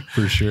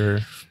for sure.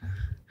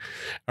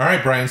 All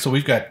right, Brian. So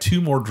we've got 2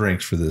 more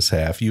drinks for this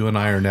half. You and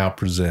I are now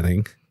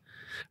presenting.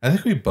 I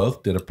think we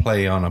both did a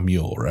play on a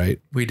mule,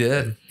 right? We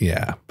did.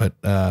 Yeah, but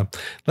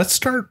let's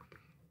start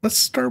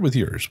with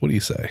yours. What do you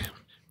say?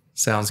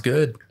 Sounds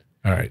good.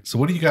 All right. So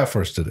what do you got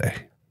for us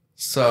today?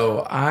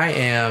 So I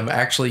am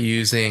actually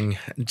using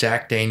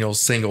Jack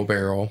Daniel's Single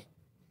Barrel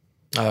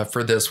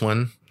for this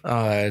one.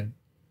 And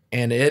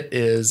it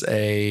is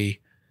a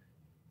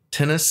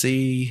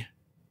Tennessee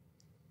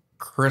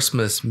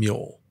Christmas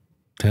Mule.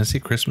 Tennessee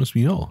Christmas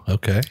Mule.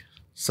 Okay.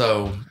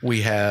 So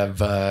we have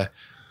the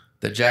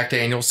Jack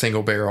Daniel's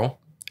Single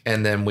Barrel,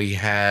 and then we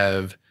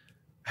have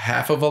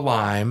half of a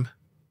lime,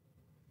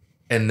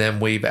 and then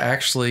we've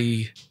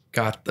actually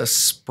got the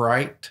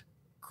Sprite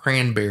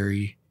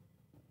Cranberry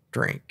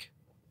drink.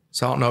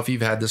 So I don't know if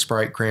you've had the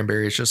Sprite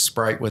Cranberry. It's just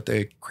Sprite with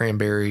a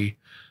cranberry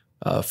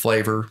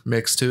flavor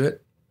mixed to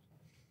it.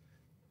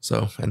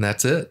 So, and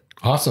that's it.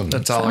 Awesome.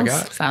 That's all I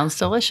got. Sounds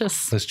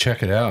delicious. Let's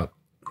check it out.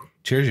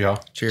 Cheers, y'all.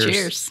 Cheers.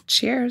 Cheers.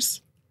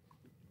 Cheers.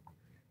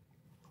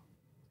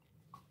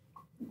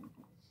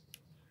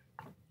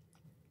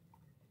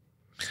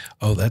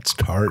 Oh, that's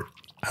tart.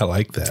 I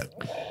like that.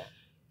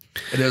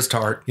 It is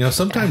tart. You know,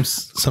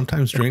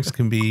 sometimes drinks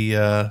can be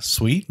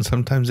sweet and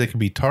sometimes they can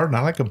be tart, and I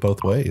like them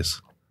both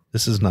ways.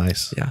 This is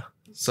nice. Yeah.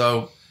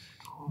 So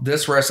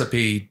this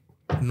recipe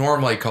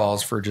normally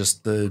calls for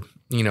just the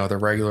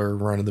regular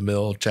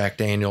run-of-the-mill Jack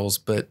Daniels,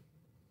 but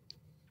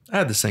I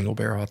had the single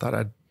barrel. I thought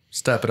I'd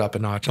step it up a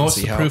notch and What's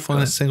see the how proof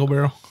on this single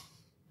barrel?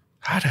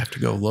 I'd have to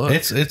go look.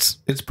 It's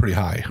pretty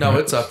high. No,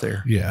 right? it's up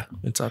there. Yeah.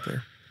 It's up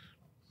there.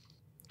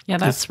 Yeah,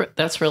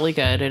 that's really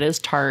good. It is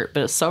tart,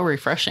 but it's so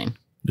refreshing.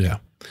 Yeah.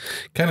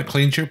 Kind of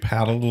cleans your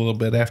palate a little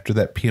bit after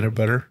that peanut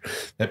butter.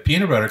 That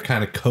peanut butter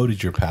kind of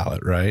coated your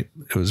palate, right?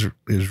 It was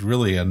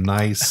really a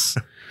nice,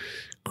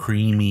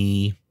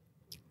 creamy,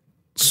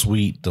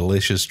 sweet,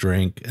 delicious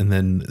drink. And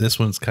then this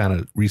one's kind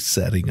of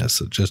resetting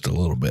us just a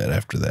little bit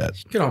after that.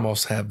 You can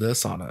almost have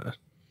this on a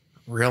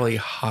really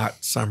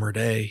hot summer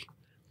day.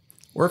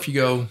 Or if you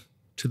go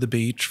to the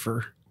beach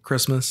for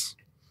Christmas,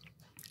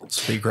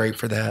 it's be great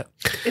for that.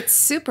 It's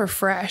super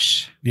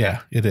fresh.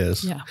 Yeah, it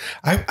is. Yeah.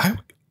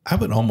 I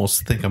would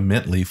almost think a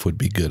mint leaf would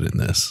be good in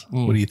this.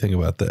 What do you think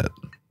about that?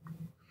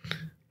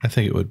 I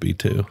think it would be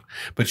too.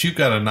 But you've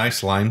got a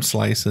nice lime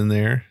slice in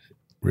there.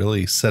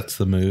 Really sets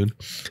the mood.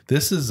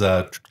 This is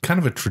kind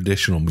of a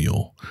traditional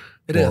mule.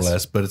 It more is. or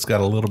less, but it's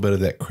got a little bit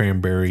of that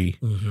cranberry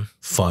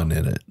fun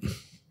in it.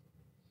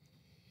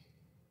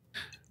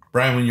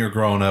 Brian, when you were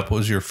growing up, what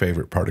was your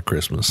favorite part of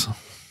Christmas?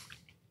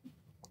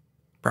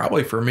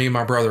 Probably for me and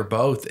my brother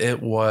both,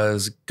 it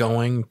was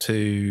going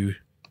to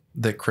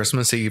the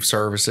Christmas Eve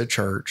service at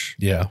church.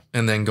 Yeah.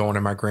 And then going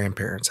to my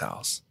grandparents'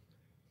 house.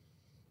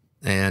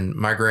 And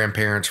my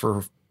grandparents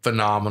were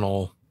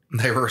phenomenal.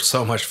 They were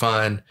so much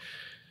fun.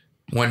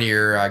 One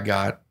year I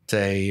got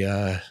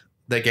they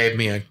gave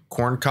me a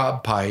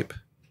corncob pipe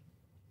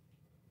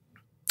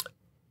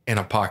and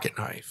a pocket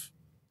knife.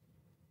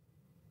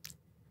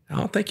 I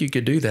don't think you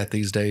could do that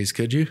these days,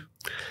 could you?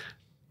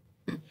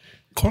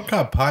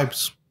 Corncob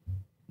pipes,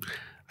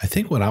 I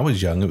think when I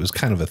was young, it was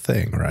kind of a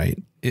thing,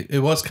 right?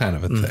 It was kind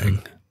of a thing.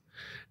 I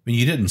mean,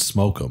 you didn't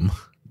smoke them.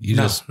 You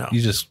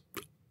just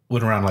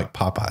went around like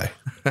Popeye.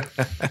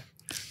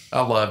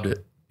 I loved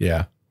it.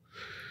 Yeah.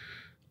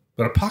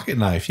 But a pocket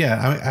knife,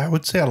 yeah, I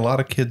would say a lot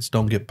of kids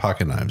don't get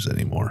pocket knives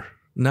anymore.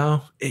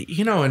 No,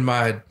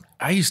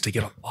 I used to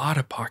get a lot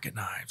of pocket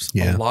knives,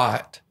 Yeah. a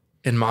lot.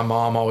 And my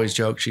mom always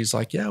joked, she's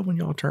like, yeah, when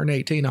y'all turn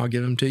 18, I'll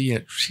give them to you.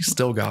 And she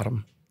still got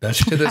them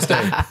to this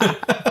day.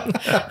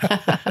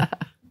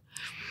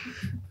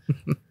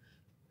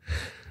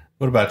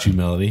 What about you,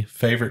 Melody?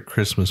 Favorite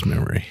Christmas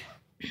memory?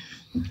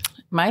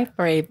 My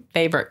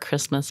favorite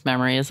Christmas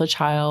memory as a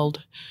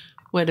child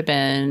would have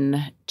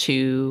been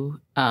to,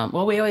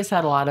 we always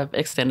had a lot of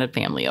extended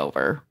family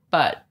over,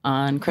 but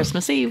on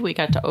Christmas Eve, we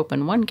got to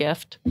open one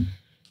gift,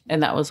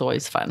 and that was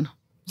always fun.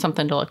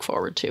 Something to look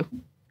forward to.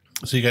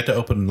 So you got to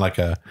open like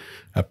a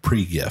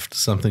pre-gift,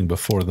 something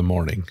before the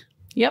morning.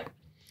 Yep.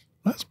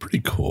 That's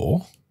pretty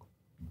cool.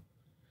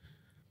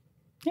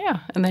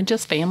 Yeah. And then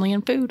just family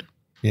and food.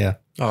 Yeah.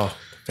 Oh,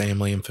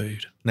 family and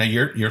food. Now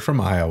you're from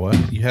Iowa.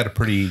 You had a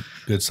pretty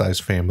good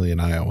sized family in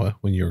Iowa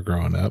when you were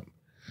growing up.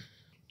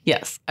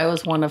 Yes. I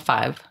was one of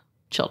 5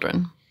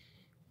 children.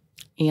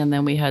 And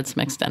then we had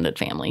some extended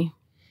family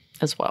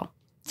as well.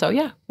 So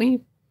yeah,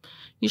 we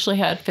usually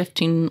had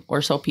 15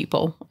 or so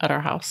people at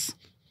our house.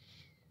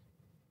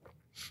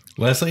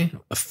 Leslie,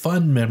 a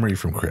fun memory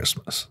from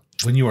Christmas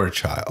when you were a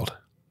child.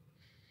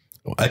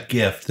 A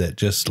gift that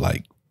just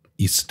like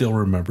you still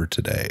remember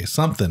today.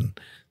 Something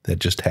that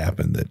just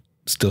happened that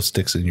still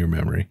sticks in your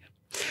memory.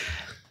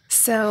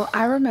 So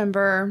I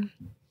remember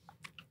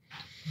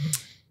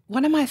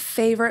one of my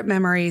favorite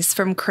memories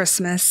from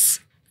Christmas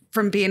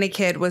from being a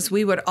kid was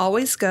we would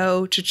always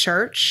go to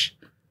church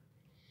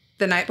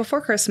the night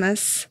before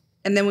Christmas,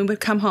 and then we would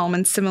come home,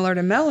 and similar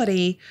to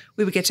Melody,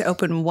 we would get to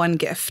open one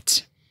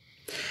gift.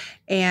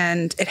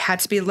 And it had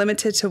to be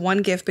limited to one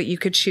gift, but you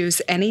could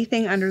choose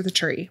anything under the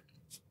tree.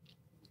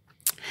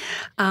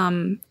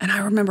 And I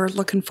remember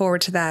looking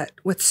forward to that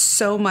with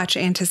so much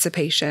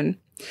anticipation.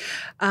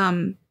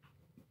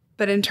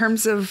 But in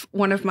terms of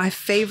one of my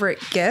favorite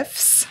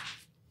gifts,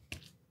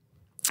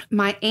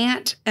 my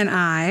aunt and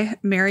I,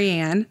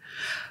 Marianne,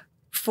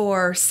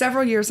 for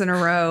several years in a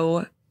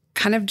row,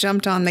 kind of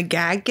jumped on the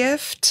gag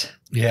gift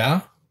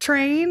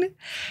train.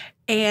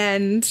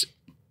 And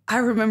I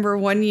remember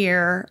one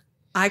year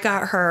I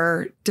got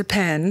her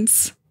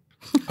Depends.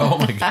 Oh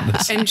my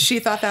goodness. And she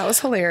thought that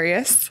was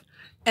hilarious.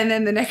 And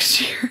then the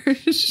next year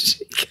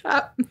she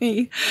got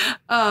me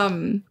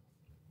some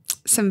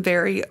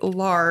very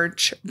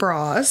large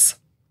bras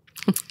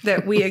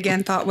that we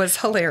again thought was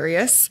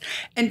hilarious.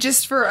 And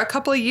just for a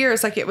couple of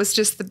years, like it was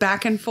just the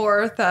back and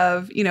forth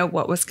of,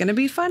 what was going to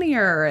be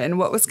funnier and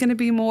what was going to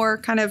be more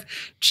kind of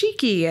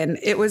cheeky. And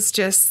it was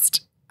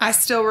just, I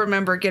still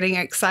remember getting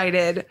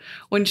excited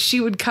when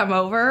she would come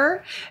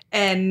over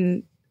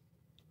and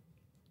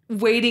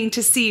waiting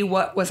to see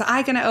what was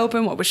I going to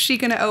open, what was she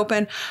going to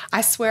open.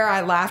 I swear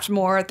I laughed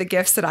more at the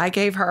gifts that I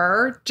gave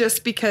her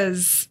just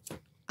because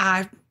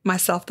I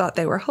myself thought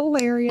they were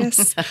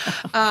hilarious.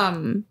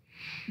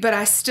 But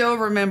I still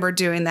remember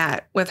doing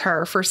that with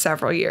her for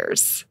several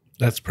years.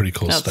 That's pretty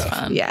cool stuff.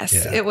 Fun. Yes,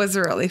 Yeah. It was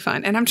really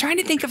fun. And I'm trying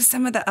to think of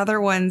some of the other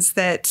ones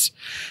that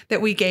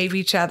we gave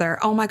each other.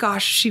 Oh my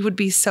gosh, she would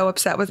be so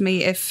upset with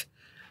me if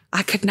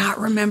I could not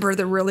remember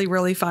the really,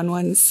 really fun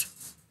ones.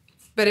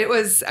 But it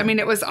was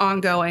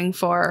ongoing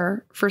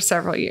for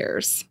several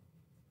years.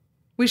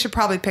 We should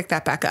probably pick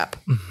that back up.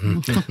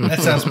 That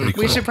sounds pretty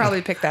cool. We should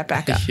probably pick that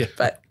back up. Yeah.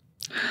 But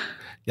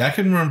Yeah, I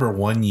can remember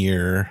one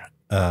year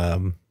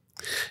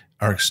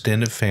our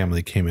extended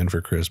family came in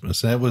for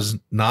Christmas. And it was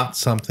not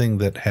something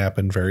that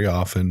happened very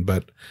often,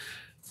 but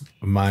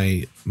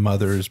my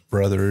mother's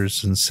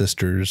brothers and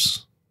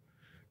sisters,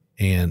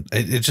 and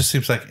it just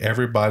seems like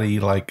everybody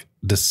like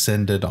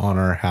descended on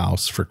our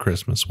house for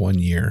Christmas one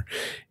year.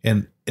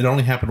 And it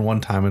only happened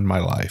one time in my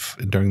life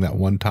during that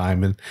one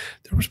time. And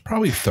there was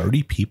probably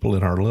 30 people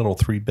in our little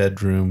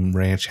 3-bedroom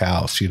ranch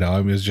house. It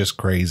was just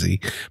crazy,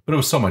 but it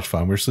was so much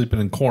fun. We were sleeping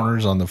in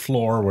corners on the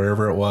floor,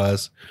 wherever it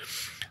was.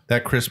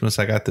 That Christmas,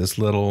 I got this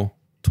little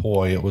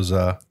toy. It was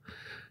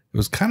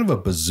kind of a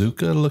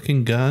bazooka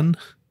looking gun,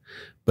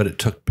 but it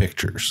took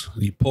pictures.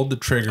 You pulled the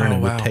trigger and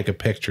it would take a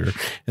picture,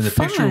 and the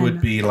picture would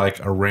be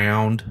like a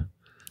round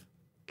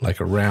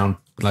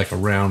like a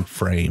round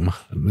frame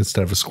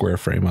instead of a square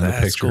frame on the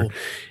picture. Cool.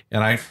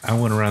 And I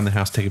went around the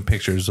house taking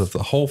pictures of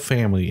the whole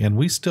family, and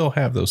we still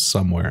have those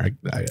somewhere.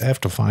 I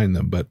have to find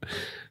them, but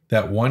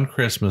that one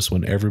Christmas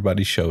when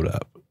everybody showed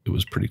up, it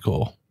was pretty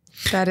cool.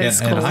 That is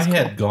cool. And I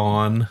had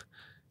gone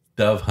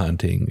dove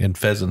hunting and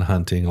pheasant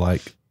hunting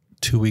like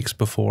 2 weeks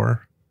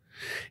before,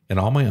 and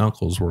all my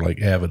uncles were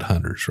like avid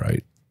hunters,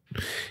 right?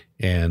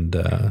 And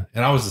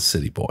I was a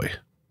city boy,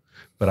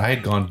 but I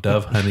had gone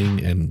dove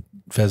hunting and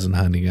pheasant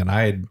hunting, and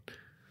I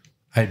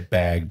had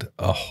bagged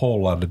a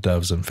whole lot of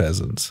doves and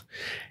pheasants,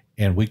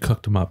 and we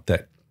cooked them up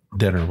that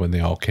dinner when they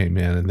all came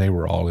in, and they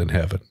were all in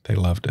heaven. They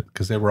loved it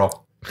because they were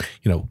all,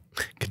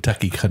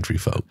 Kentucky country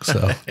folk.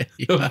 So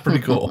it was pretty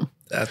cool.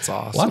 That's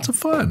awesome. Lots of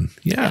fun.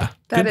 Yeah.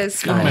 That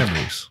is fun. Good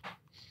memories.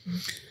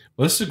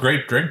 Well, this is a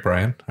great drink,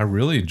 Brian. I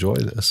really enjoy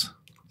this.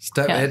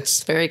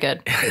 It's very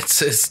good.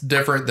 It's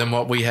different than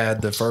what we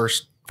had the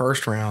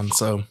first round.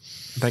 So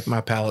I think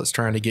my palate's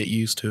trying to get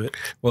used to it.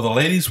 Well, the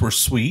ladies were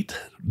sweet.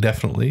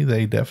 Definitely.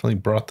 They definitely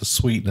brought the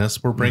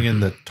sweetness. We're bringing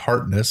the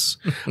tartness.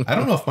 I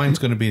don't know if mine's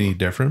going to be any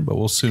different, but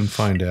we'll soon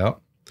find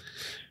out.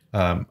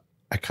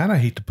 I kind of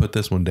hate to put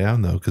this one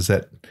down, though, because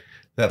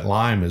that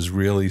lime is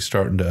really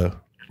starting to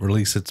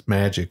release its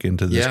magic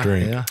into this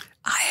drink. Yeah.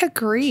 I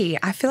agree.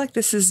 I feel like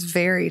this is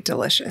very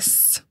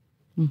delicious.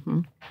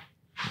 Mm-hmm.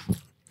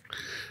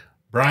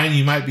 Brian,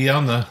 you might be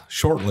on the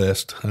short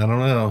list. I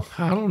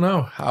don't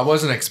know. I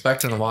wasn't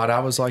expecting a lot.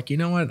 I was like, you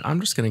know what? I'm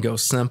just going to go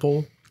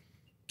simple,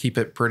 keep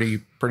it pretty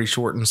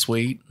short and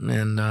sweet,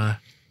 and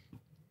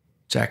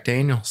Jack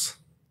Daniels.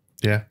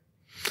 Yeah.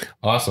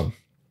 Awesome.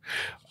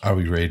 Are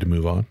we ready to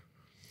move on?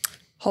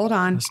 Hold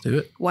on. Let's do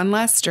it. One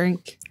last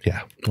drink.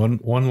 Yeah.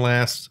 One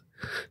last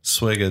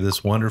swig of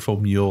this wonderful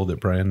mule that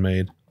Brian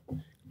made.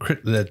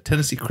 The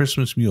Tennessee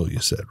Christmas Mule, you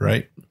said,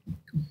 right?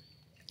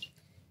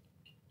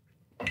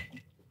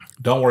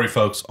 Don't worry,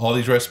 folks. All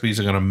these recipes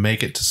are going to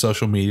make it to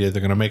social media.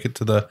 They're going to make it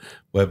to the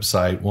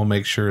website. We'll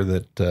make sure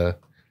that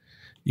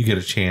you get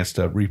a chance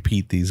to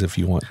repeat these if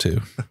you want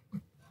to.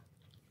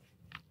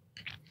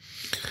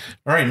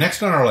 All right.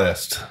 Next on our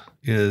list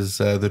is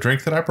the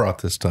drink that I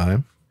brought this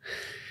time.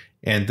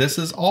 And this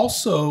is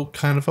also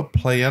kind of a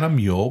play on a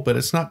mule, but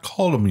it's not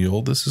called a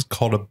mule. This is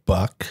called a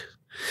buck.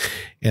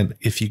 And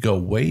if you go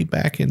way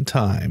back in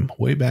time,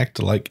 way back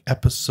to like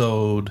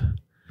episode,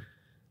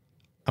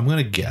 I'm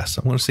going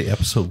to say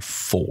episode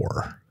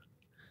 4.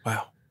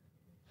 Wow.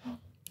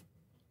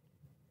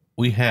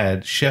 We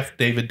had Chef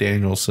David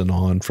Danielson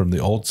on from the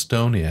Old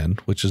Stone Inn,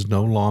 which is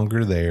no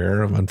longer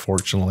there,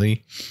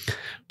 unfortunately.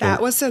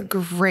 That was a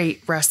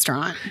great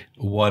restaurant.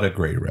 What a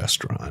great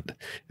restaurant.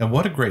 And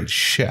what a great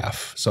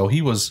chef. So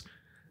he was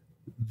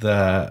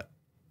the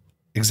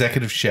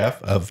executive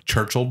chef of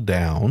Churchill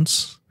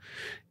Downs.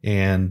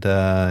 And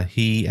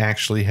he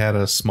actually had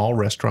a small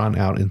restaurant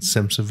out in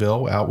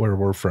Simpsonville, out where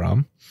we're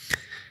from.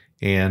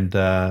 And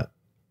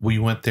we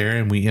went there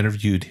and we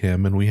interviewed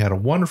him, and we had a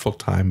wonderful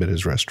time at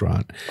his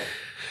restaurant.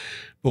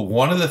 But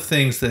one of the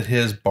things that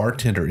his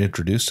bartender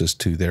introduced us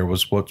to there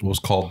was what was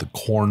called the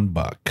corn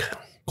buck.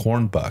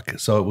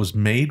 So it was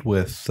made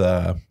with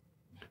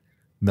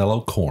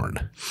mellow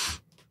corn.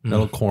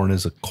 Mellow corn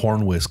is a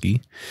corn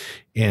whiskey.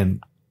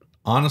 And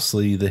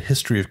honestly, the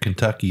history of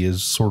Kentucky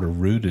is sort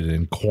of rooted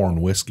in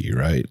corn whiskey,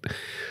 right?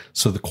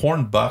 So the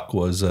corn buck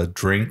was a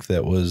drink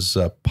that was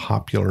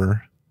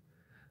popular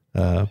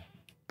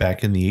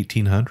back in the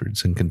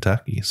 1800s in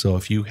Kentucky. So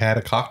if you had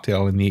a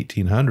cocktail in the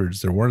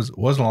 1800s, there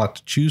wasn't a lot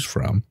to choose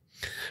from,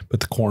 but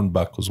the corn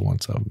buck was one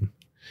of them.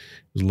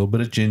 It was a little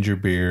bit of ginger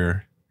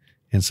beer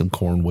and some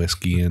corn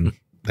whiskey, and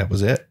that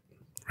was it,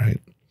 right?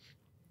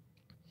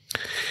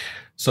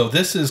 So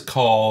this is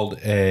called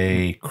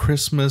a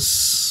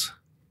Christmas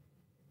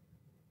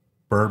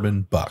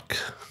bourbon buck.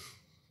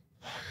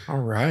 All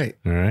right.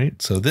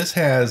 So this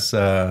has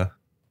an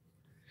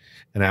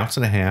ounce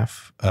and a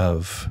half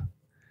of,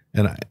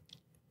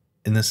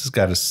 and this has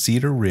got a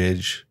Cedar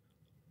Ridge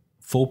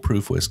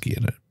full-proof whiskey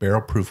in it,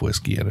 barrel-proof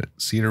whiskey in it.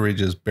 Cedar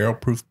Ridge is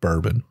barrel-proof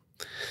bourbon.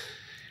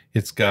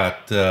 It's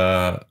got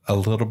a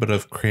little bit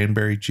of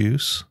cranberry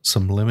juice,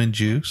 some lemon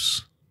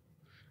juice,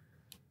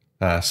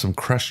 some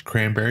crushed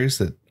cranberries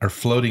that are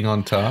floating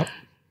on top.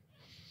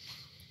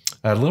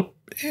 Like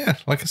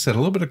I said, a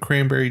little bit of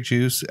cranberry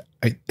juice.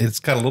 It's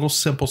got a little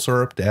simple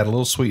syrup to add a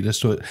little sweetness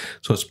to it.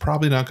 So it's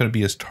probably not going to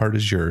be as tart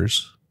as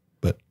yours,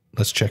 but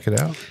let's check it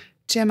out.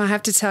 Jim, I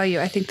have to tell you,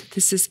 I think that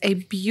this is a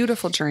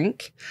beautiful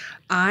drink.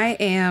 I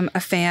am a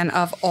fan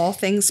of all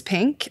things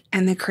pink,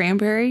 and the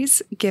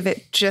cranberries give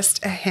it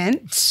just a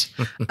hint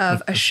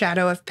of a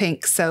shadow of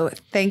pink. So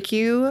thank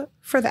you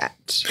for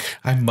that.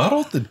 I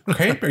muddled the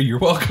cranberry. You're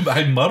welcome.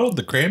 I muddled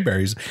the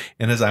cranberries,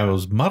 and as I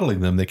was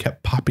muddling them, they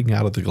kept popping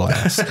out of the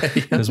glass.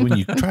 Because when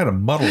you try to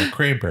muddle a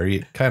cranberry,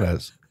 it kind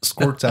of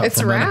squirts out.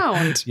 It's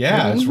round.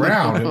 It's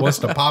round. It wants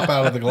to pop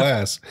out of the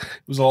glass.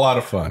 It was a lot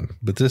of fun.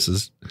 But this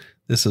is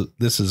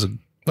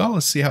well,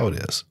 let's see how it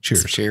is.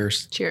 Cheers.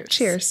 Cheers. Cheers.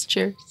 Cheers.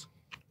 Cheers.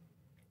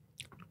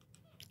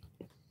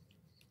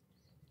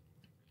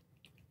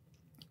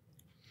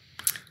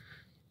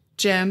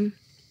 Jim,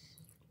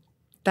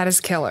 That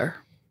is killer.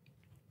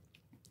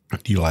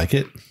 Do you like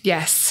it?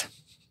 Yes.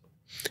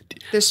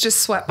 This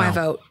just swept my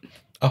vote.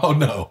 Oh,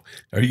 no.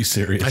 Are you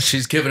serious?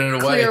 She's giving it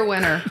away. Clear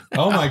winner.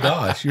 Oh, my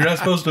gosh. You're not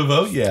supposed to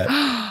vote yet.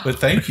 But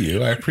thank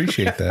you. I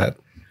appreciate that.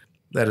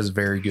 That is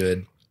very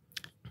good.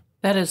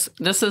 This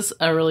is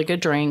a really good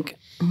drink.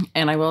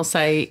 And I will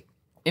say,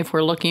 if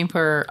we're looking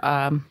for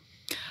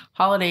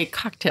holiday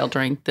cocktail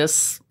drink,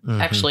 this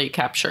actually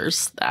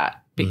captures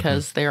that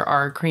because there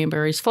are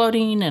cranberries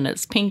floating and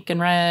it's pink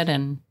and red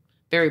and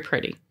very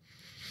pretty.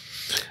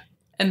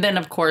 And then,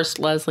 of course,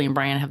 Leslie and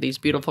Brian have these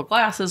beautiful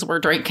glasses we're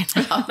drinking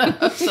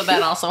out of, so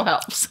that also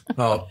helps.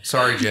 Oh,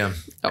 sorry, Jim.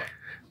 Oh,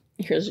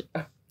 here's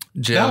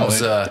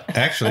Jim's.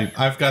 Actually,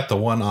 I've got the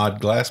one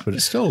odd glass, but it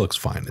still looks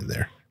fine in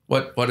there.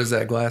 What does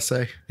that glass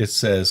say? It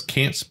says,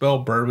 can't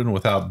spell bourbon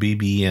without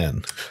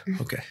BBN.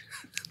 Okay.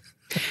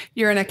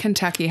 You're in a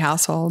Kentucky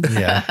household.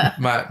 Yeah.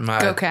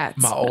 Go Cats.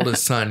 My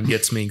oldest son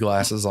gets me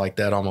glasses like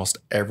that almost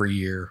every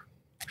year.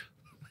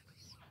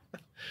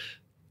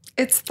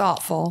 It's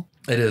thoughtful.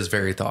 It is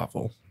very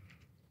thoughtful.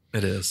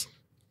 It is.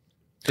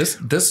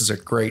 This is a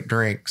great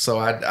drink. So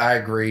I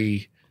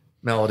agree,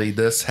 Melody.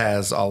 This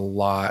has a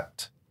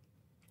lot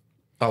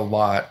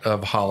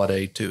of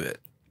holiday to it.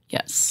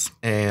 yes.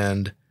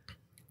 And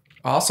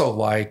I also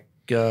like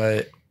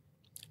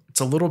it's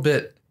a little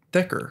bit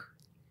thicker.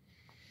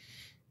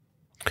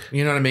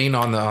 You know what I mean?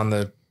 On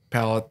the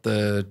palate,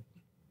 what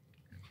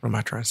am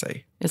I trying to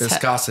say? It's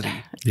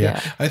Viscosity.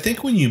 Yeah. I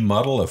think when you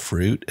muddle a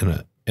fruit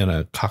in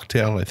a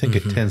cocktail, I think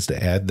it tends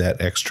to add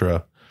that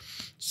extra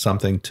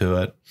something to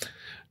it.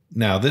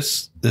 Now,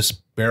 this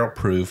barrel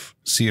proof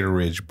Cedar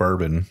Ridge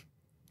bourbon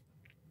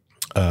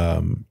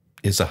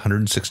is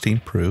 116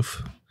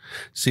 proof.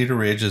 Cedar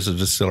Ridge is a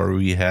distillery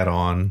we had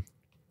on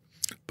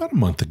about a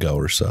month ago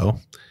or so.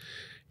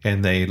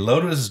 And they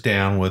loaded us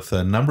down with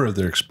a number of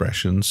their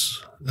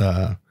expressions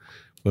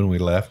when we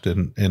left.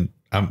 And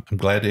I'm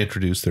glad to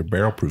introduce their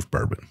barrel proof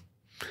bourbon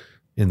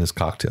in this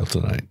cocktail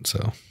tonight.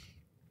 So,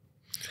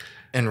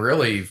 And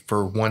really,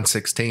 for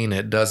 116,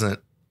 it doesn't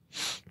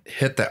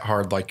hit that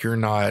hard. Like you're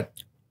not,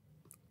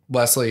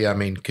 Leslie. I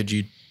mean, could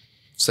you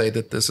say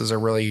that this is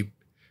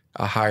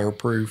a higher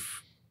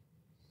proof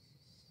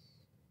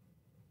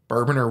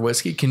bourbon or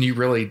whiskey? Can you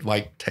really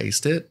like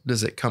taste it?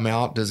 Does it come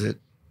out? Is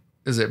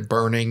it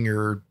burning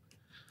your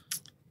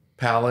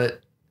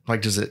palate?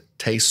 Like, does it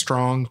taste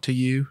strong to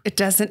you? It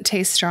doesn't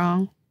taste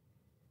strong.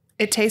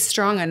 It tastes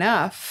strong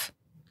enough,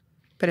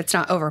 but it's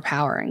not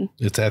overpowering.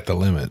 it's at the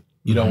limit.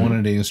 You don't want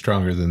it any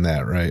stronger than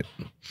that, right?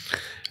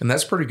 And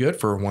that's pretty good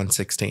for a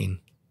 116.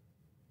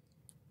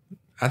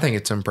 I think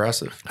it's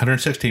impressive.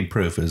 116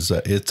 proof is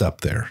it's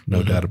up there,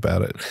 no doubt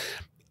about it.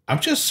 I'm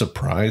just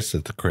surprised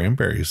that the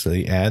cranberries,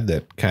 they add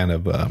that kind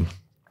of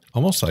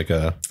almost like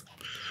a,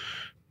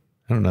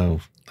 I don't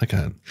know,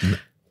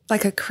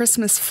 Like a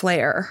Christmas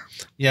flair.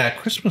 yeah,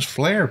 Christmas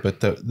flair,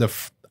 but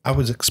I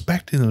was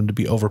expecting them to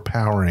be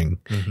overpowering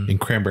in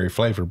cranberry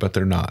flavor, but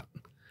they're not.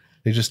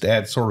 They just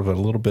add sort of a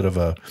little bit of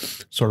a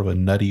sort of a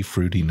nutty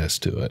fruitiness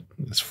to it.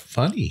 It's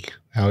funny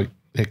how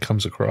it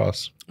comes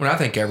across. When I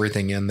think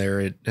everything in there,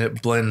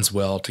 it blends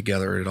well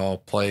together. It all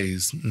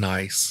plays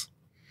nice.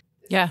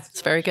 Yeah,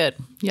 it's very good.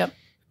 Yep.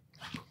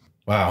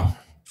 Wow.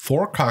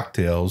 4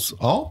 cocktails,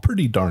 all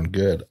pretty darn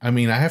good. I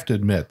mean, I have to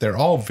admit, they're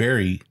all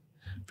very,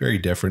 very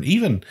different.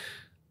 Even,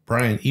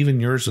 Brian, even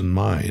yours and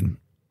mine,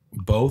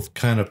 both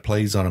kind of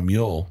plays on a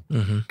mule.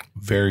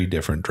 Very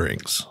different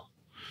drinks.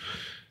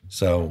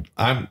 So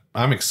I'm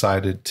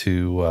excited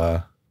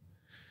to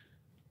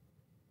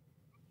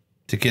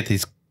get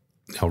these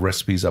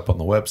recipes up on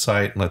the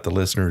website and let the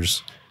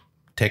listeners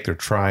take their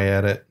try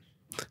at it.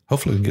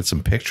 Hopefully we can get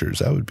some pictures.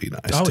 That would be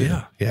nice. Oh,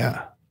 too.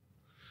 yeah.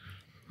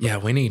 Yeah,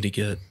 we need to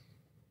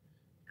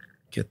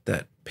get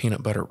that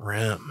peanut butter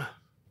rim.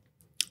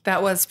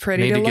 That was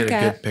pretty Need to to look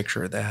get a at. good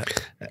picture of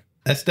that.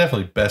 That's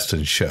definitely best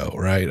in show,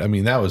 right? I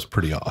mean, that was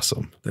pretty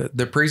awesome.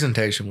 The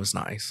presentation was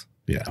nice.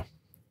 Yeah.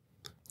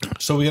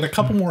 So we got a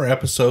couple more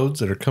episodes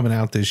that are coming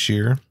out this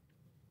year.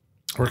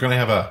 We're going to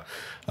have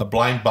a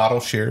blind bottle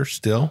share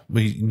still.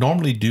 We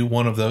normally do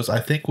one of those. I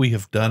think we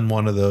have done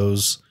one of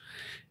those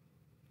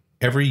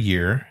every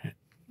year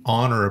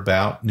on or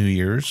about New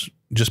Year's,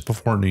 just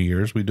before New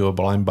Year's. We do a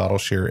blind bottle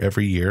share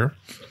every year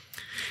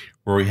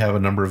where we have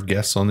a number of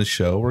guests on the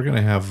show. We're going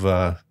to have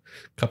a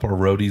couple of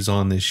roadies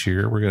on this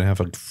year. We're going to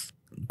have a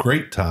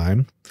great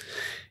time.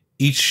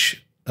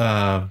 Each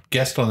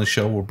guest on the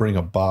show will bring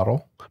a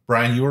bottle.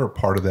 Brian, you were a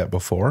part of that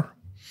before.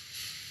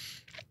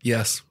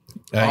 Yes.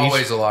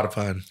 Always a lot of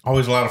fun.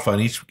 Always a lot of fun.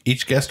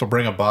 Each guest will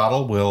bring a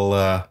bottle.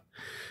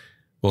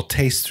 We'll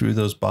taste through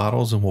those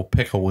bottles and we'll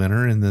pick a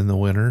winner. And then the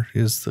winner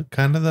is the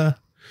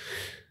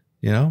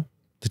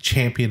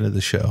champion of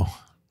the show,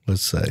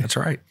 let's say. That's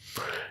right.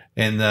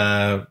 And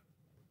I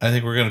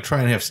think we're going to try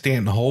and have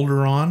Stanton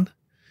Holder on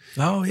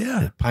Oh,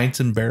 yeah. Pints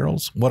and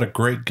Barrels. What a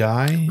great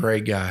guy.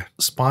 Great guy.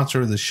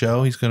 Sponsor of the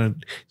show. He's gonna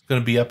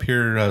be up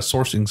here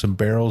sourcing some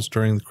barrels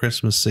during the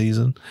Christmas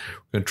season.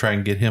 We're going to try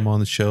and get him on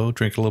the show,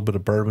 drink a little bit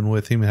of bourbon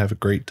with him, and have a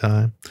great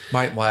time.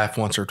 Might laugh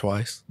once or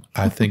twice.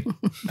 I think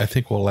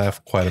we'll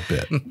laugh quite a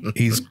bit.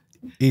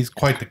 He's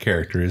quite the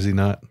character, is he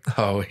not?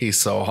 Oh, he's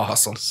so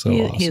awesome.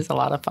 Awesome. He's a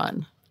lot of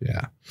fun.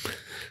 Yeah.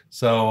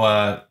 So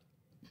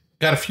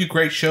got a few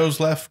great shows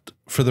left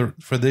for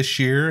this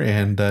year,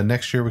 and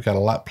next year we got a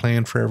lot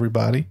planned for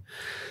everybody.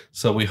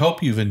 So we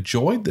hope you've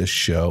enjoyed this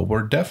show.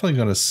 We're definitely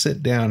going to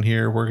sit down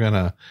here. We're going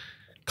to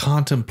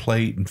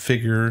contemplate and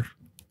figure,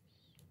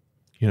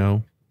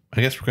 I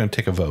guess we're going to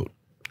take a vote.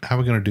 How are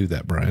we going to do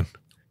that, Brian?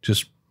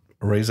 Just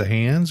raise a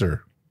hands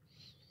or?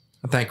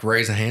 I think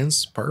raise a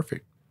hand's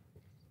perfect.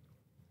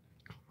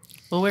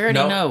 Well, we already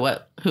know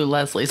who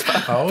Leslie's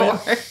voting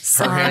for.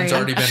 Sorry. Her hand's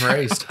already been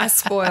raised. I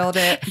spoiled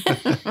it.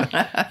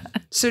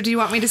 So do you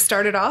want me to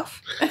start it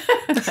off?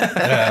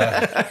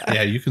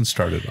 Yeah, you can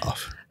start it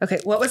off. Okay.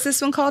 What was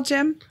this one called,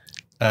 Jim?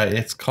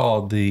 It's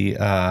called the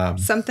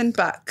Something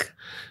Buck.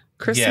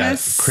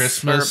 Christmas. Yeah,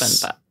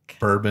 Christmas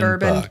Bourbon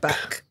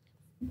Buck.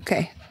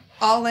 Okay.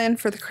 All in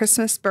for the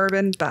Christmas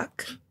Bourbon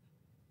Buck.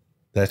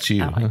 That's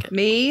you. I like it.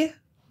 Me?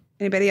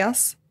 Anybody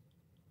else?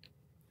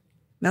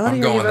 Melody, I'm are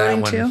you going that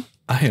voting one. too?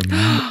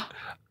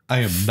 I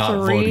am not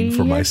voting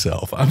for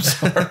myself. I'm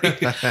sorry.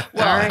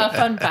 Well, a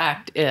fun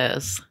fact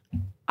is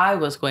I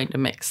was going to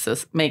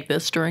make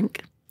this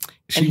drink,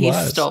 and he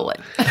stole it.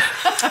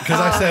 Because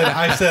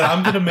I said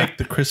I'm going to make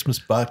the Christmas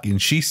Buck,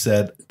 and she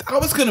said I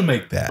was going to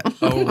make that.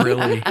 Oh,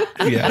 really?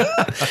 Yeah.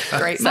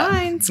 Great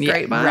minds.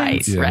 Great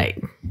minds. Right, Yeah.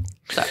 right.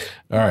 So,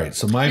 All right.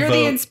 So my You're vote.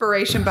 the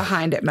inspiration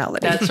behind it,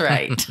 Melody. that's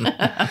right.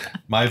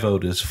 My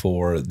vote is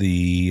for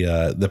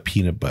the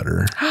peanut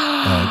butter.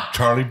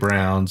 Charlie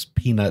Brown's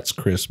Peanuts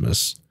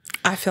Christmas.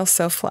 I feel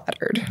so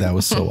flattered. That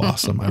was so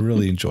awesome. I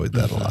really enjoyed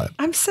that a lot.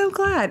 I'm so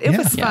glad. It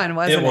was fun,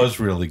 wasn't it? It was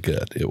really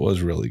good. It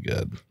was really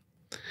good.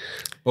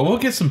 Well, we'll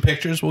get some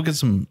pictures. We'll get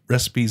some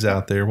recipes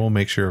out there. We'll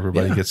make sure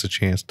everybody gets a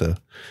chance to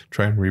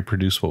try and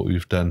reproduce what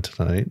we've done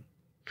tonight.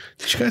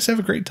 Did you guys have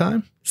a great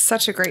time?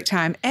 Such a great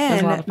time.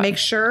 was a lot of And fun. make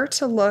sure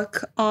to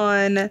look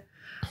on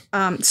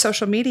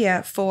social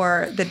media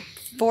for the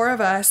 4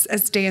 of us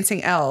as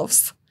dancing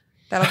elves.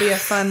 That'll be a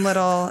fun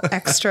little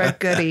extra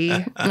goodie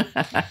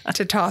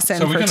to toss in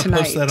So we're for going to tonight.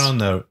 post that on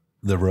the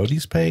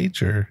Roadies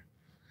page, or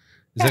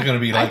is that going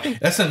to be like,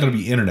 that's not going to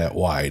be internet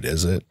wide,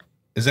 is it?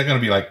 Is that going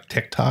to be like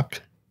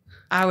TikTok?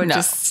 I would No,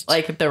 just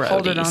like the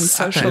hold it on roadies.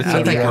 social I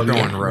think media. we're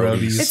going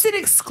roadies. It's an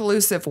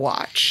exclusive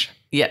watch.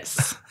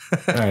 Yes.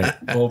 All right.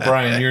 Well,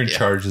 Brian, you're in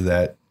charge of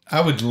that. I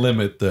would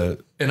limit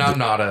the And I'm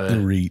not the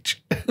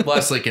reach.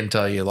 Leslie can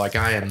tell you, like,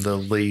 I am the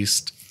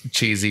least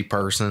cheesy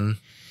person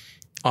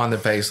on the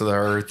face of the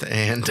earth.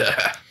 And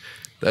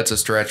that's a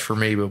stretch for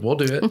me, but we'll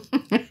do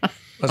it.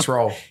 Let's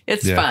roll.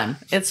 It's fun.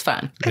 It's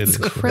fun. It's is.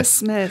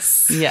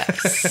 Christmas.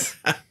 Yes.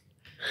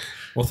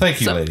 Well,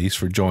 thank you, ladies,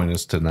 for joining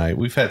us tonight.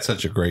 We've had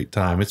such a great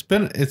time. It's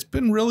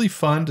been really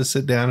fun to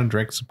sit down and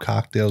drink some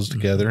cocktails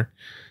together,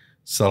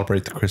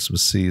 celebrate the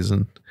Christmas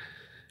season,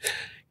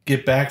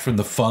 get back from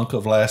the funk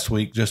of last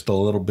week just a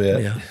little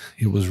bit. Yeah.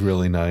 It was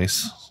really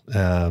nice.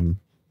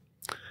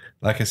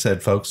 Like I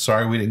said, folks,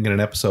 sorry we didn't get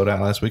an episode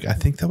out last week. I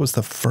think that was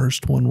the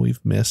first one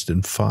we've missed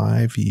in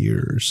 5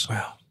 years.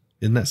 Wow.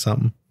 Isn't that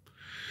something?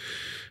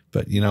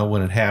 But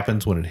when it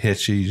happens, when it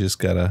hits you, you just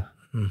gotta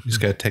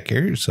take care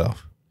of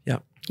yourself.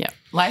 Yeah.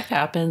 Life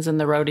happens, and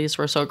the roadies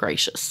were so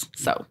gracious.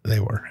 So They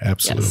were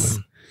absolutely. Yes.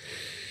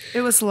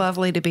 It was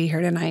lovely to be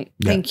here tonight.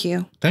 Yeah. Thank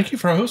you. Thank you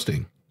for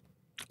hosting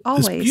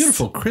Always. this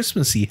beautiful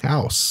Christmassy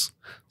house.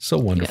 So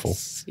wonderful.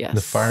 Yes.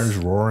 The fire's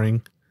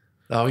roaring.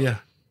 Oh, yeah.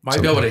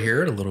 Might be able to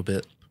hear it a little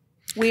bit.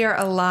 We are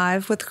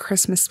alive with the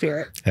Christmas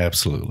spirit.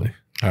 Absolutely.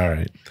 All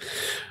right.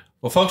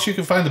 Well, folks, you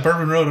can find the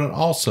Bourbon Road on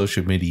all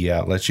social media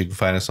outlets. You can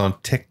find us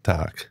on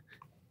TikTok,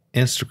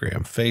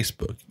 Instagram,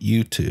 Facebook,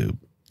 YouTube,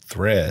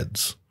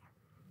 Threads.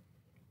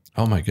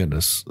 Oh my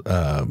goodness.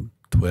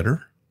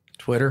 Twitter.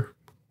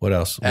 What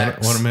else?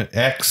 X. What a minute.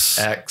 X.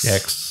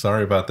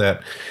 Sorry about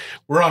that.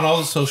 We're on all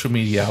the social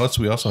media outlets.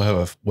 We also have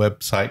a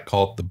website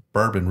called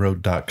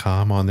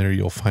thebourbonroad.com. On there,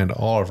 you'll find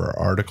all of our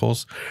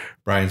articles.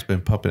 Brian's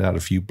been pumping out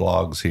a few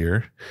blogs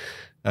here.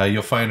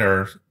 You'll find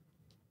our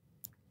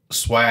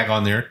swag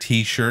on there,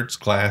 T-shirts,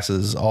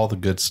 glasses, all the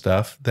good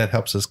stuff. That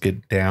helps us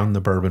get down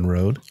the Bourbon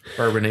Road.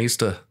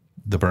 Bourbonista.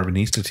 The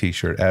Bourbonista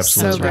T-shirt. So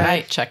Absolutely. good.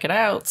 Right. Check it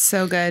out.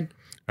 So good.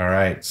 All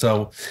right.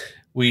 So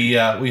we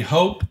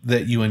hope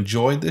that you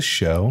enjoyed this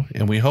show,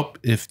 and we hope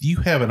if you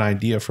have an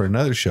idea for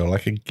another show,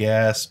 like a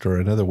guest or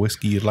another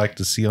whiskey you'd like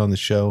to see on the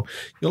show,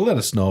 you'll let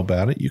us know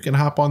about it. You can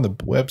hop on the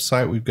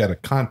website. We've got a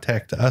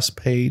contact us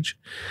page.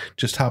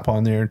 Just hop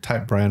on there and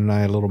type Brian and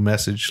I a little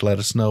message. Let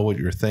us know what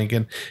you're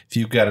thinking. If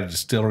you've got a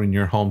distillery in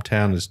your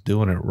hometown that's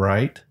doing it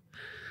right,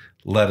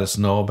 let us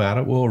know about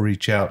it. We'll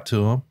reach out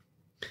to them.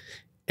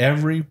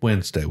 Every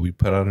Wednesday we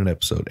put out an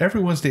episode.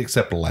 Every Wednesday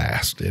except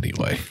last,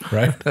 anyway,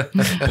 right? But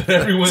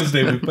every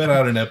Wednesday we put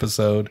out an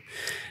episode,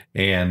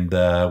 And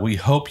we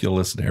hope you'll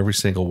listen every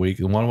single week.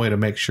 And one way to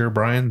make sure,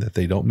 Brian, that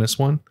they don't miss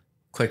one,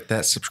 click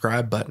that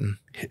subscribe button.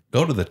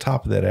 Go to the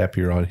top of that app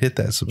you're on, hit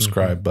that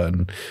subscribe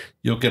button.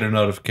 You'll get a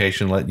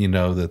notification letting you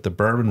know that the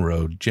Bourbon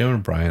Road, Jim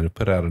and Brian have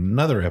put out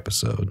another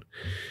episode.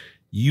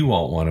 You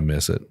won't want to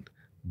miss it.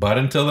 But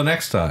until the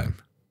next time,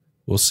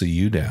 we'll see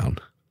you down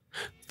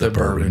the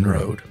Bourbon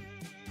Road.